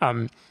Vietnam.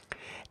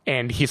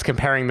 And he's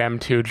comparing them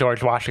to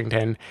George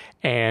Washington,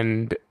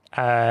 and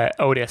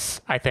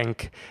Otis, I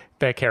think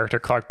the character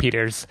Clark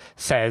Peters,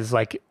 says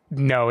like,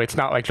 no, it's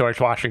not like George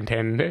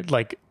Washington.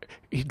 Like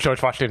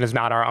George Washington is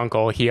not our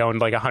uncle. He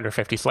owned like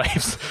 150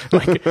 slaves.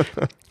 Like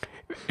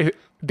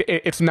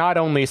it's not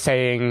only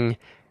saying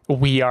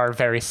we are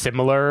very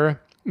similar,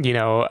 you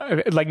know,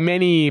 like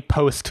many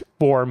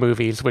post-war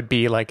movies would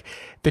be like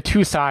the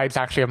two sides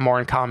actually have more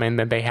in common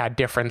than they had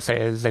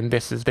differences, and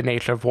this is the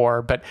nature of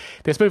war. But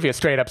this movie is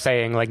straight up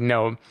saying like,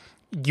 no,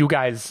 you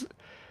guys,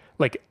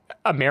 like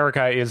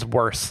America is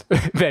worse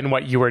than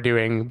what you were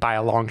doing by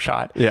a long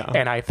shot. Yeah.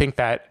 And I think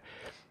that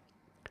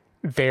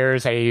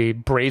there's a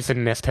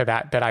brazenness to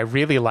that I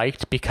really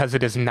liked, because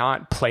it is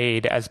not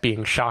played as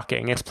being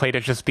shocking. It's played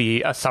as just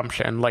the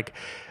assumption, like,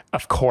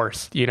 of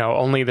course, you know,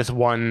 only this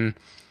one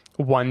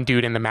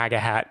dude in the MAGA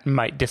hat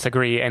might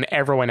disagree, and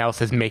everyone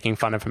else is making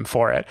fun of him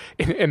for it.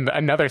 And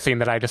another scene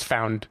that I just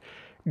found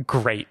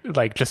great,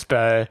 like just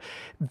the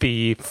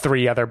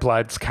three other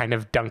Bloods kind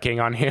of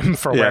dunking on him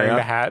for wearing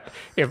the hat.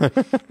 It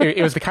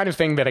was the kind of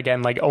thing that,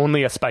 again, like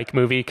only a Spike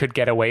movie could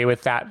get away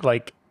with that,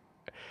 like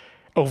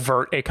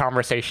overt a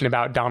conversation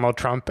about Donald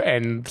Trump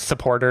and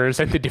supporters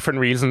and the different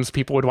reasons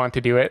people would want to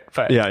do it.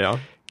 But yeah.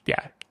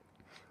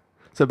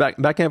 So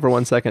back in for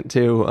 1 second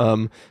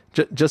too.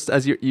 Just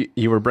as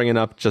you were bringing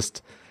up,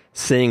 just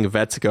seeing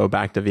vets go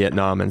back to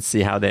Vietnam and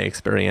see how they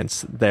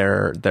experience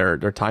their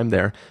time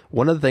there.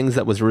 One of the things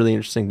that was really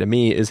interesting to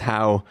me is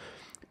how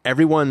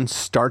everyone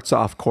starts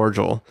off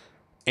cordial,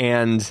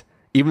 and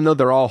even though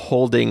they're all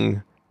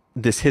holding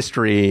this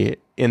history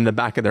in the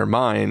back of their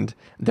mind,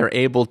 they're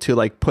able to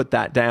like put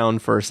that down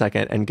for a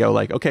second and go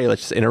like, okay,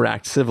 let's just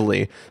interact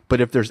civilly.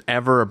 But if there's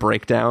ever a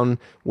breakdown,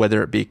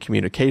 whether it be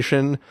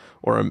communication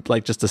or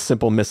like just a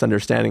simple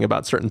misunderstanding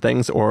about certain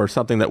things or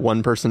something that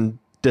one person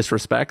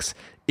disrespects,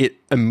 it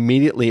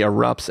immediately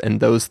erupts, and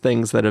those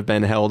things that have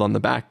been held on the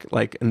back,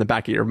 like in the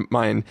back of your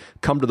mind,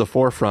 come to the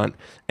forefront.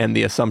 And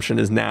the assumption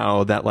is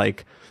now that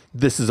like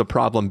this is a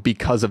problem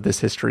because of this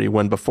history,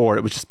 when before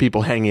it was just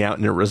people hanging out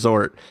in a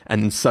resort,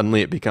 and then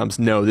suddenly it becomes,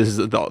 no, this is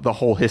the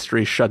whole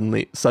history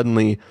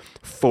suddenly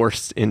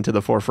forced into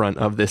the forefront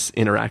of this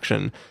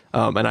interaction.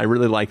 And I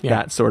really like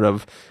that sort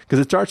of, because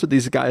it starts with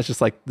these guys just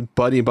like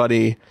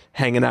buddy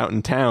hanging out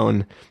in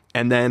town,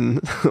 and then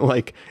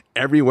like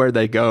everywhere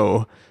they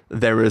go,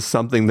 there is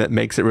something that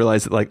makes it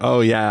realize that like,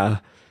 oh yeah,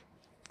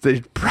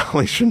 they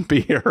probably shouldn't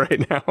be here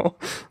right now.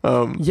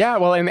 Yeah,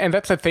 well, and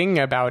that's the thing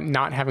about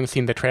not having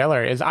seen the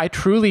trailer, is I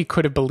truly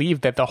could have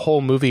believed that the whole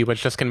movie was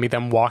just going to be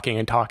them walking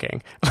and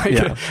talking.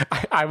 Like,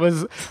 I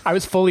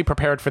was fully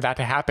prepared for that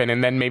to happen,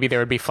 and then maybe there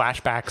would be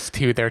flashbacks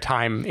to their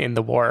time in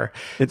the war.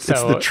 It's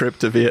the trip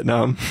to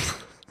Vietnam.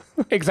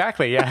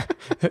 Exactly, yeah.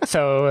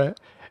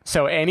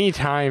 So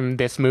anytime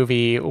this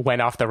movie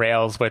went off the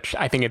rails, which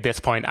I think at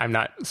this point, I'm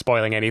not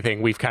spoiling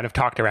anything, we've kind of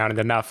talked around it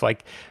enough,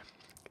 like,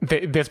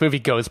 this movie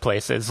goes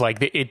places. Like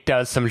it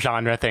does some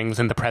genre things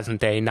in the present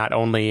day, not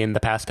only in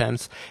the past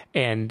tense.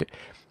 And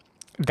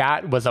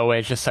that was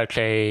always just such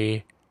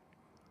a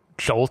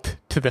jolt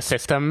to the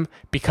system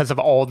because of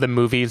all the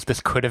movies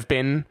this could have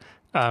been.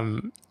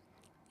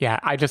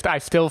 I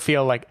still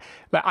feel like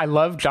I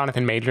love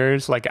Jonathan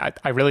Majors. Like,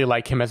 I really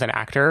like him as an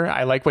actor.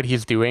 I like what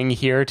he's doing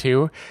here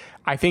too.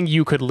 I think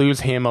you could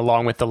lose him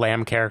along with the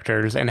Lamb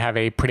characters and have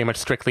a pretty much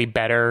strictly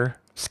better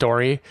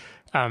story.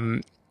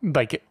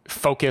 Like,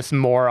 focus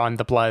more on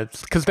the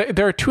Bloods, because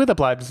there are two of the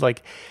Bloods,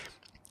 like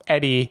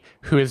Eddie,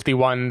 who is the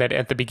one that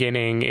at the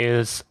beginning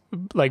is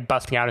like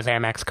busting out his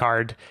Amex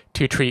card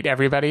to treat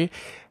everybody.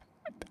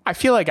 I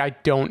feel like I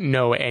don't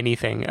know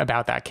anything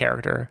about that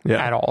character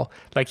at all.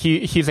 Like,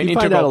 he's an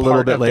integral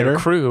part of their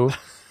crew.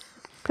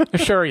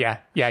 Sure, yeah.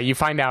 You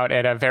find out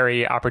at a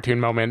very opportune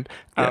moment.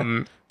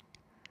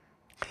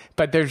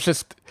 But there's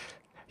just,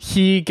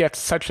 he gets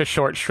such a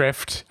short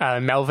shrift.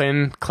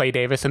 Melvin, Clay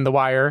Davis in The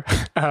Wire,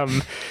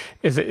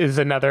 is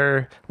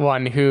another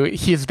one who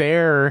he's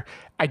there.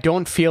 I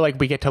don't feel like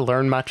we get to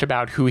learn much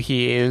about who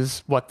he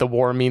is, what the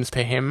war means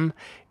to him.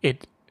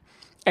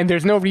 And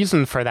there's no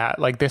reason for that.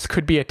 Like, this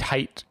could be a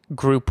tight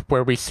group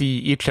where we see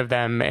each of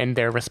them and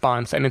their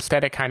response. And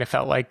instead, it kind of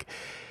felt like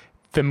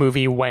the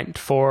movie went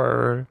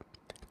for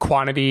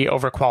quantity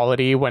over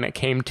quality when it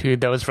came to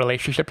those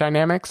relationship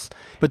dynamics.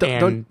 But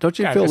don't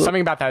you feel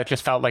something about that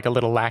just felt like a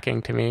little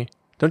lacking to me?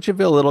 Don't you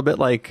feel a little bit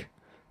like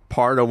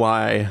part of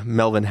why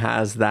Melvin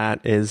has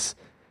that is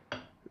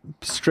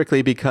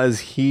strictly because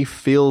he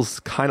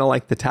feels kind of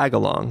like the tag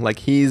along? Like,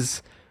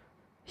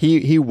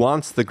 he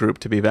wants the group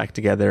to be back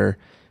together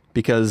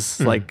because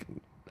like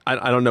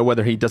I don't know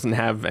whether he doesn't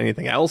have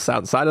anything else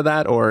outside of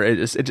that, or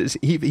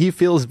he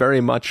feels very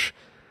much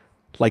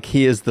like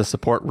he is the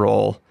support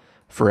role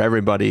for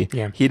everybody.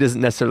 He doesn't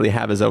necessarily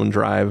have his own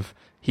drive.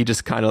 He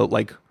just kind of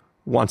like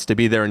wants to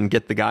be there and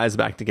get the guys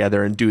back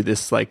together and do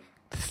this like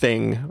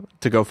thing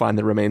to go find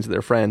the remains of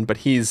their friend. But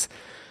he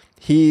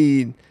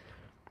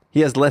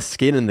has less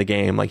skin in the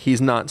game. Like,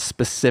 he's not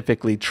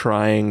specifically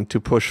trying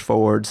to push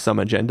forward some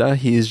agenda.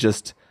 He's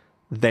just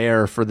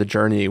there for the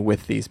journey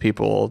with these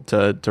people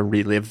to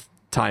relive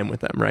time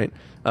with them, right?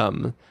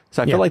 So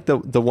I feel like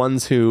the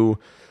ones who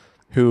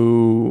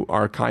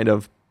are kind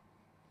of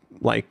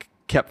like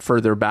kept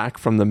further back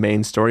from the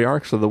main story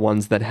arcs are the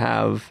ones that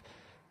have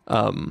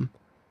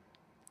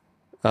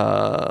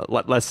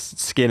less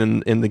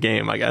skin in the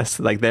game, I guess.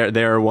 Like,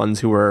 they're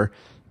ones who are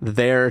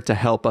there to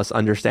help us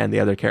understand the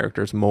other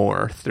characters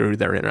more through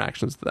their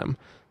interactions with them.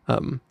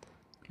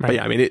 But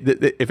yeah, I mean,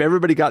 if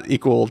everybody got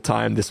equal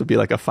time, this would be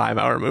like a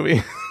 5-hour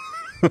movie.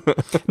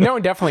 No,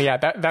 definitely. Yeah.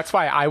 That's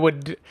why I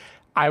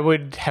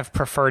would have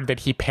preferred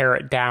that he pare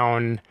it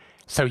down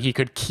so he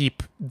could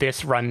keep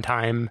this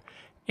runtime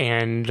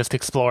and just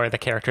explore the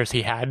characters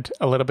he had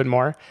a little bit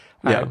more.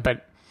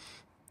 But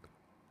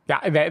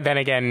yeah, then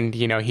again,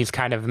 you know, he's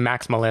kind of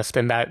maximalist,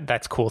 and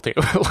that's cool too.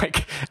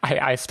 Like,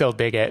 I still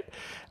dig it.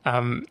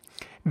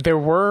 There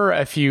were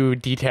a few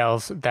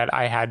details that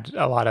I had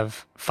a lot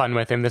of fun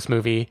with in this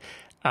movie.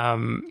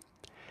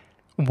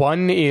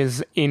 One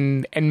is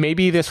and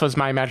maybe this was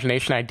my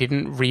imagination, I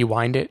didn't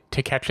rewind it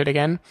to catch it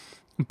again,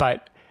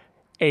 but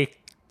a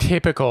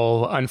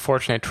typical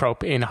unfortunate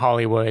trope in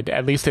Hollywood,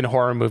 at least in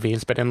horror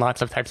movies, but in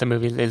lots of types of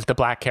movies, is the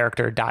black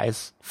character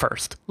dies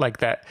first. Like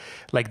that,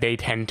 like they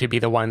tend to be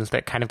the ones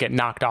that kind of get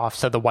knocked off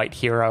so the white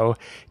hero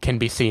can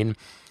be seen.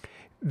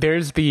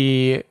 There's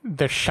the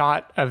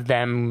shot of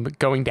them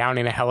going down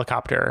in a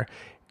helicopter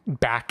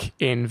back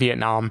in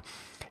Vietnam.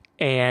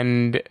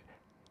 And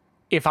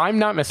if I'm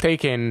not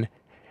mistaken,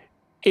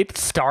 it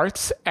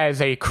starts as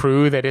a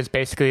crew that is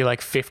basically like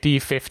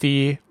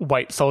 50-50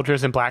 white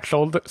soldiers and black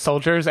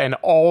soldiers, and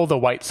all the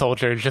white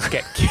soldiers just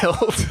get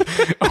killed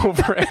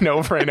over and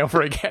over and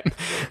over again.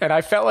 And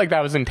I felt like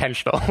that was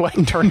intentional,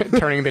 like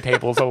turning the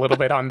tables a little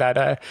bit on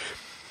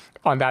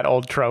that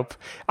old trope.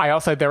 I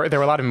also, there were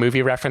a lot of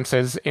movie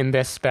references in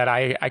this that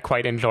I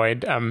quite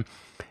enjoyed.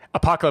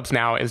 Apocalypse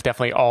Now is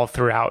definitely all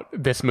throughout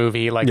this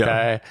movie, like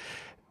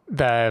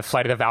the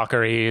Flight of the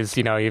Valkyries,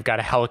 you know, you've got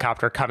a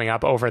helicopter coming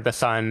up over the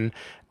sun.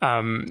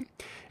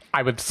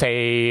 I would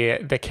say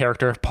the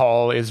character of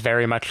Paul is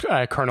very much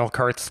a Colonel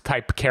Kurtz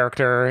type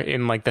character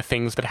in like the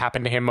things that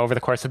happen to him over the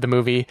course of the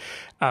movie.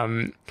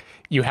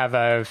 You have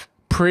a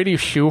pretty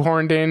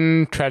shoehorned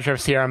in Treasure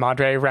of Sierra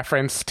Madre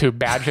reference to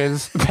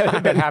badges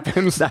that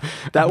happens.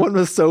 That one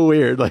was so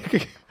weird.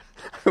 Like,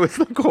 I was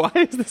like, why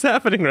is this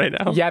happening right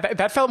now? Yeah,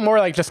 that felt more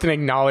like just an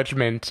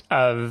acknowledgement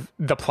of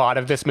the plot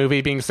of this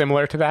movie being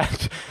similar to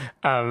that.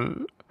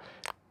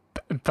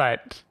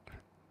 But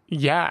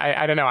yeah,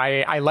 I don't know.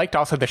 I liked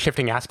also the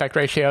shifting aspect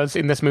ratios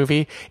in this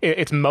movie.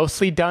 It's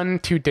mostly done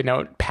to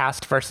denote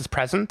past versus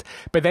present,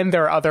 but then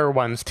there are other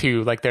ones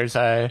too. Like there's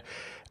a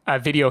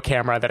video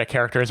camera that a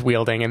character is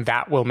wielding, and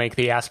that will make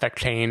the aspect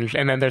change.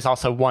 And then there's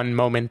also one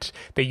moment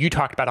that you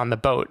talked about on the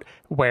boat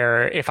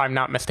where, if I'm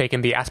not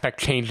mistaken, the aspect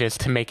changes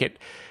to make it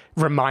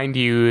remind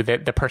you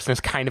that the person is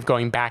kind of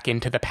going back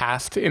into the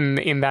past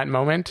in that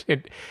moment.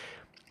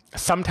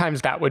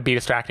 Sometimes that would be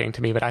distracting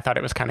to me, but I thought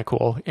it was kind of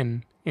cool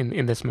in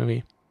this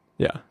movie.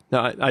 Yeah.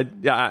 No,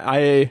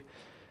 I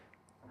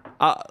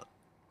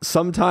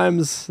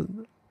sometimes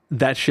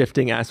that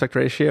shifting aspect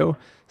ratio.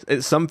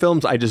 Some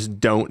films I just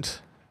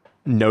don't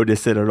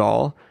notice it at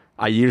all.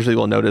 I usually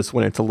will notice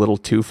when it's a little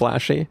too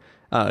flashy.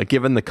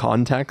 Given the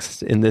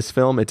context in this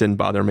film, it didn't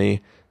bother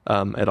me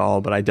at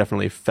all. But I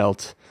definitely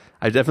felt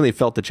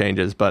the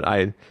changes.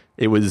 But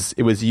it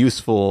was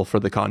useful for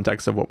the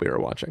context of what we were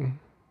watching.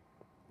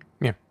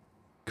 Yeah,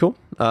 cool.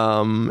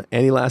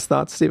 Any last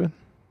thoughts, Stephen?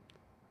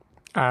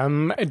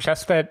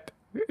 Just that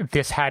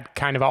this had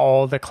kind of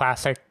all the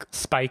classic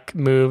Spike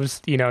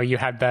moves. You know, you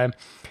had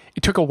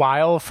it took a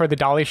while for the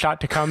dolly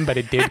shot to come, but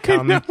it did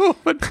come. I know,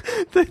 but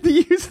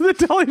the use of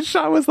the dolly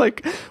shot was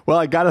like, well,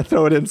 I got to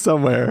throw it in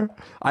somewhere.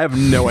 I have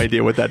no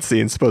idea what that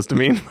scene's supposed to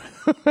mean.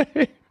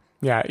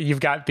 Yeah, you've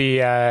got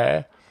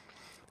the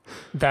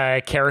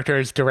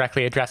characters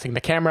directly addressing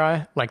the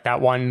camera, like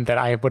that one that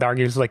I would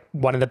argue is like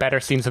one of the better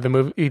scenes of the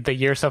movie, the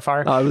year so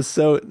far. Oh, it was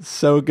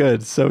so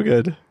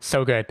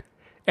good.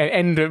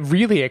 And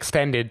really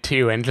extended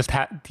too, and just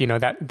had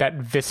that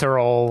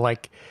visceral,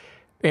 like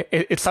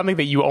it's something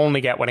that you only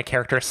get when a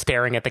character is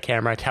staring at the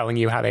camera telling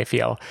you how they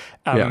feel.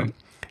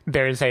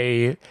 There's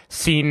a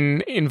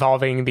scene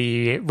involving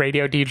the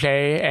radio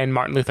DJ and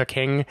Martin Luther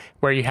King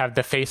where you have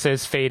the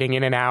faces fading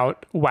in and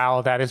out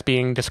while that is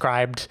being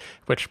described,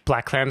 which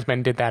Black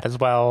Klansman did that as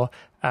well.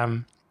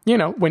 When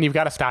you've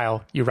got a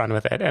style, you run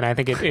with it, and I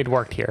think it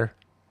worked here.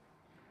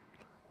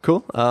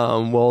 Cool.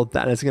 Well,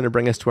 that is going to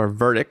bring us to our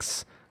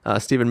verdicts.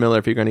 Stephen Miller,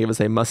 if you're going to give us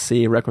a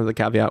must-see, recommend with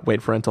a caveat,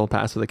 wait for rental,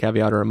 pass with a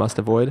caveat, or a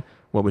must-avoid,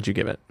 what would you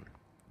give it?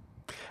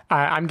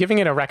 I'm giving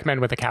it a recommend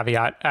with a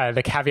caveat.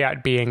 The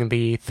caveat being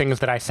the things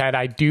that I said.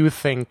 I do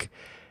think,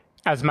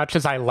 as much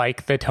as I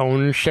like the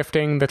tone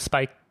shifting that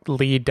Spike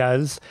Lee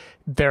does,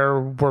 there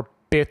were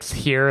bits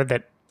here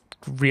that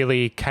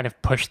really kind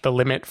of pushed the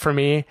limit for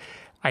me.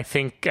 I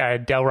think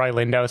Delroy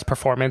Lindo's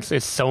performance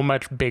is so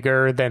much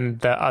bigger than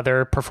the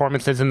other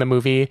performances in the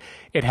movie.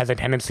 It has a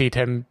tendency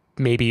to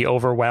maybe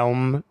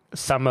overwhelm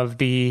some of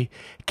the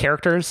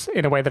characters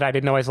in a way that I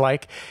didn't always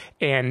like.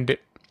 And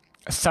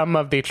some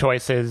of the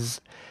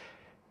choices,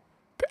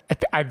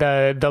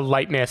 the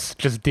lightness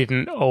just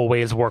didn't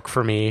always work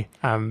for me.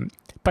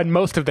 But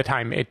most of the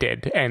time it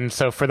did. And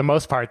so for the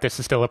most part, this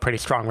is still a pretty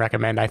strong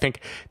recommend. I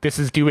think this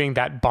is doing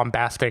that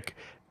bombastic,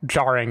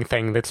 jarring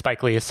thing that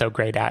Spike Lee is so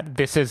great at.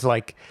 This is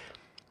like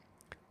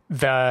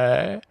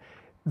the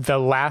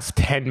last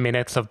 10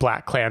 minutes of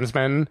Black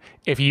Klansman.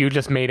 If you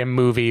just made a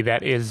movie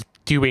that is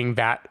doing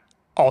that,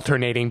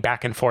 alternating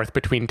back and forth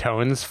between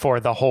tones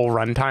for the whole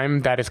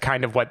runtime, that is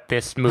kind of what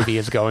this movie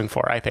is going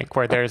for, I think,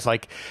 where there's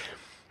like,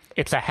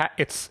 it's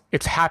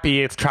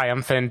happy, it's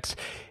triumphant,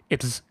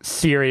 it's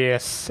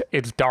serious,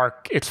 it's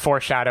dark, it's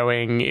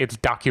foreshadowing, it's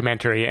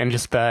documentary, and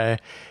just the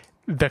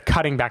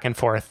cutting back and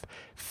forth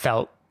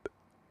felt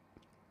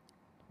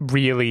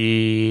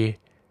really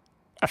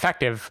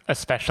effective,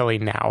 especially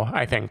now.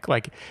 I think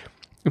like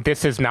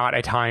this is not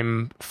a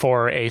time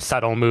for a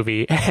subtle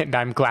movie, and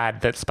I'm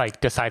glad that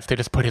Spike decides to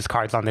just put his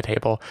cards on the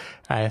table.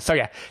 So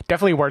yeah,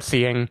 definitely worth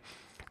seeing,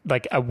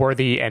 like a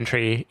worthy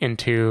entry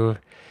into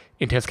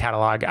his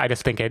catalog. I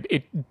just think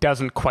it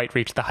doesn't quite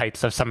reach the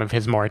heights of some of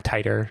his more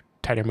tighter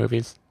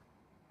movies.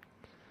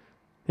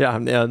 Yeah,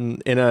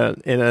 and in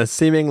a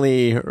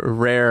seemingly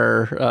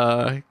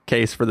rare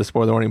case for the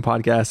Spoiler Warning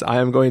podcast, I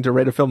am going to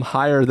rate a film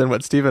higher than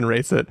what Steven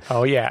rates it.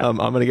 Oh yeah, I'm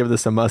going to give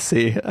this a must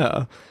see.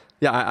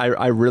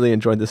 I really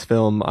enjoyed this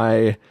film.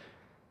 I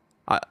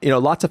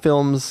lots of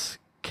films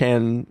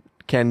can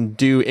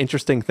do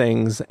interesting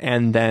things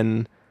and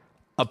then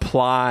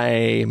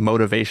apply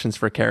motivations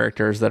for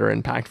characters that are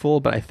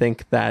impactful. But I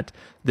think that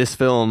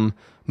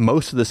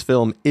most of this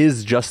film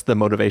is just the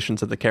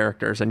motivations of the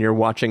characters, and you're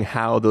watching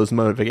how those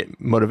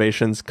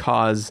motivations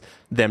cause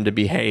them to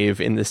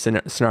behave in the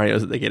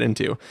scenarios that they get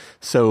into.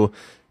 So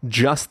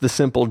just the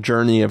simple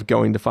journey of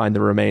going to find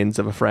the remains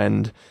of a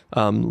friend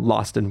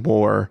lost in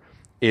war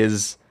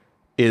is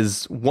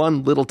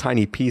one little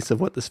tiny piece of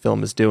what this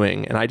film is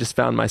doing. And I just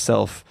found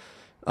myself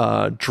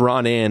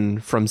drawn in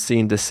from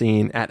scene to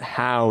scene at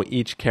how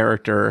each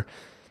character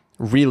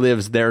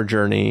relives their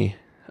journey,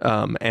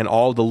 and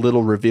all the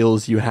little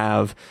reveals you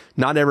have.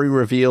 Not every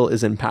reveal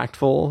is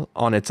impactful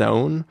on its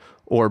own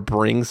or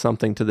brings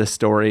something to this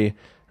story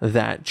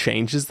that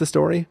changes the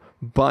story,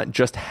 but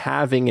just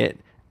having it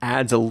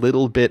adds a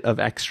little bit of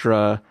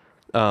extra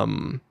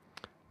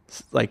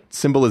like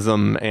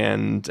symbolism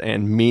and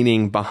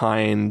meaning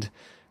behind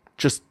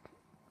just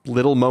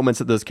little moments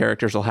that those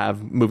characters will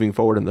have moving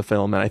forward in the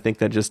film. And I think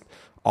that just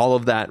all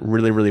of that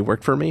really, really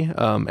worked for me,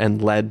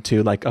 and led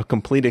to like a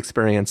complete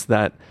experience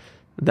that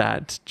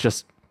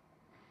just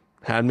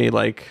had me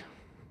like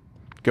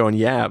going,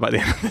 yeah, by the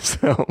end of this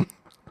film.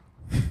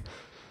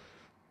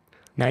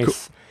 Nice.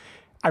 Cool.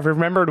 I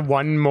remembered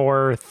one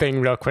more thing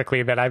real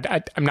quickly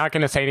that I'm not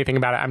going to say anything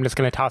about it. I'm just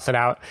going to toss it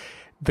out.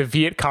 The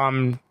Viet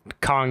Cong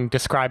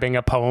describing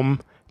a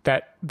poem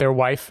that their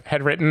wife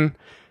had written.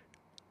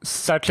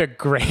 Such a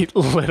great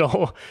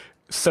little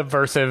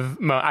subversive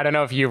I don't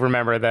know if you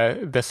remember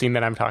the scene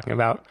that I'm talking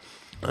about.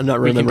 I'm not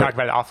we remembering. can talk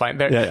about it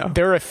offline.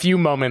 There are a few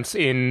moments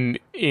in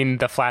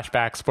the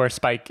flashbacks where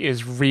Spike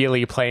is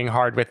really playing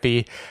hard with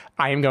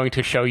I am going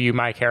to show you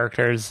my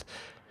characters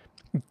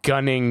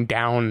gunning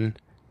down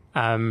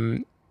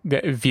the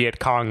Viet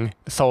Cong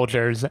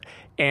soldiers,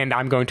 and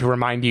I'm going to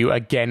remind you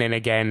again and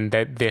again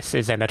that this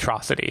is an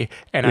atrocity.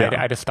 And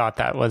I just thought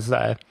that was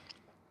that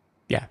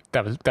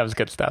was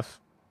good stuff.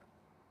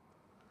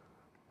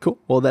 Cool.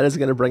 Well, that is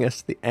going to bring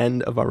us to the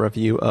end of our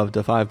review of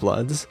Da 5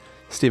 Bloods.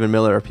 Stephen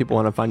Miller, if people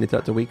want to find you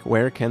throughout the week,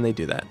 where can they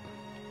do that?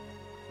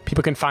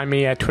 People can find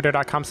me at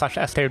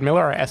twitter.com/sdavidmiller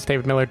or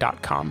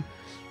sdavidmiller.com.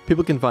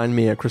 People can find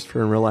me at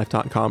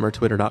ChristopherInRealLife.com or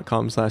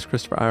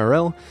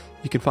twitter.com/ChristopherIRL.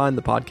 You can find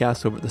the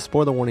podcast over at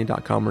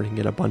thespoilerwarning.com, where you can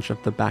get a bunch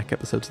of the back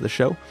episodes of the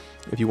show.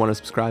 If you want to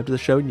subscribe to the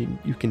show,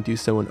 you can do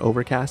so in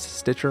Overcast,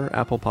 Stitcher,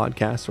 Apple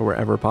Podcasts, or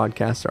wherever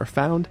podcasts are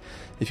found.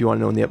 If you want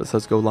to know when the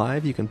episodes go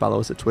live, you can follow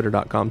us at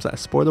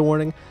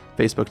twitter.com/spoilerwarning,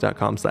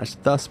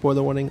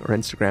 facebook.com/thespoilerwarning, or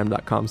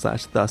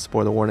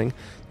instagram.com/thespoilerwarning.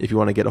 If you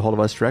want to get a hold of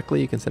us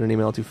directly, you can send an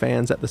email to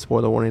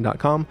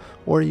fans@thespoilerwarning.com,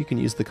 or you can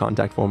use the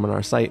contact form on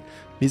our site.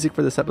 Music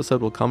for this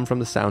episode will come from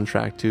the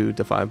soundtrack to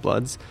Da 5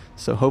 Bloods,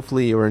 so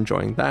hopefully you're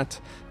enjoying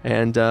that.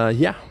 And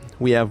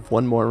we have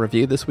one more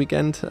review this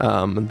weekend.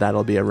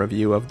 That'll be a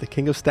review of The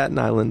King of Staten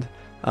Island.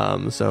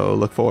 So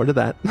look forward to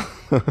that.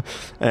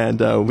 And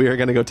we are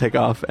going to go take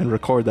off and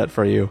record that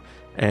for you.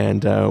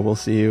 And we'll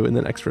see you in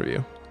the next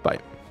review. Bye.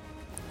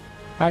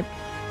 Bye.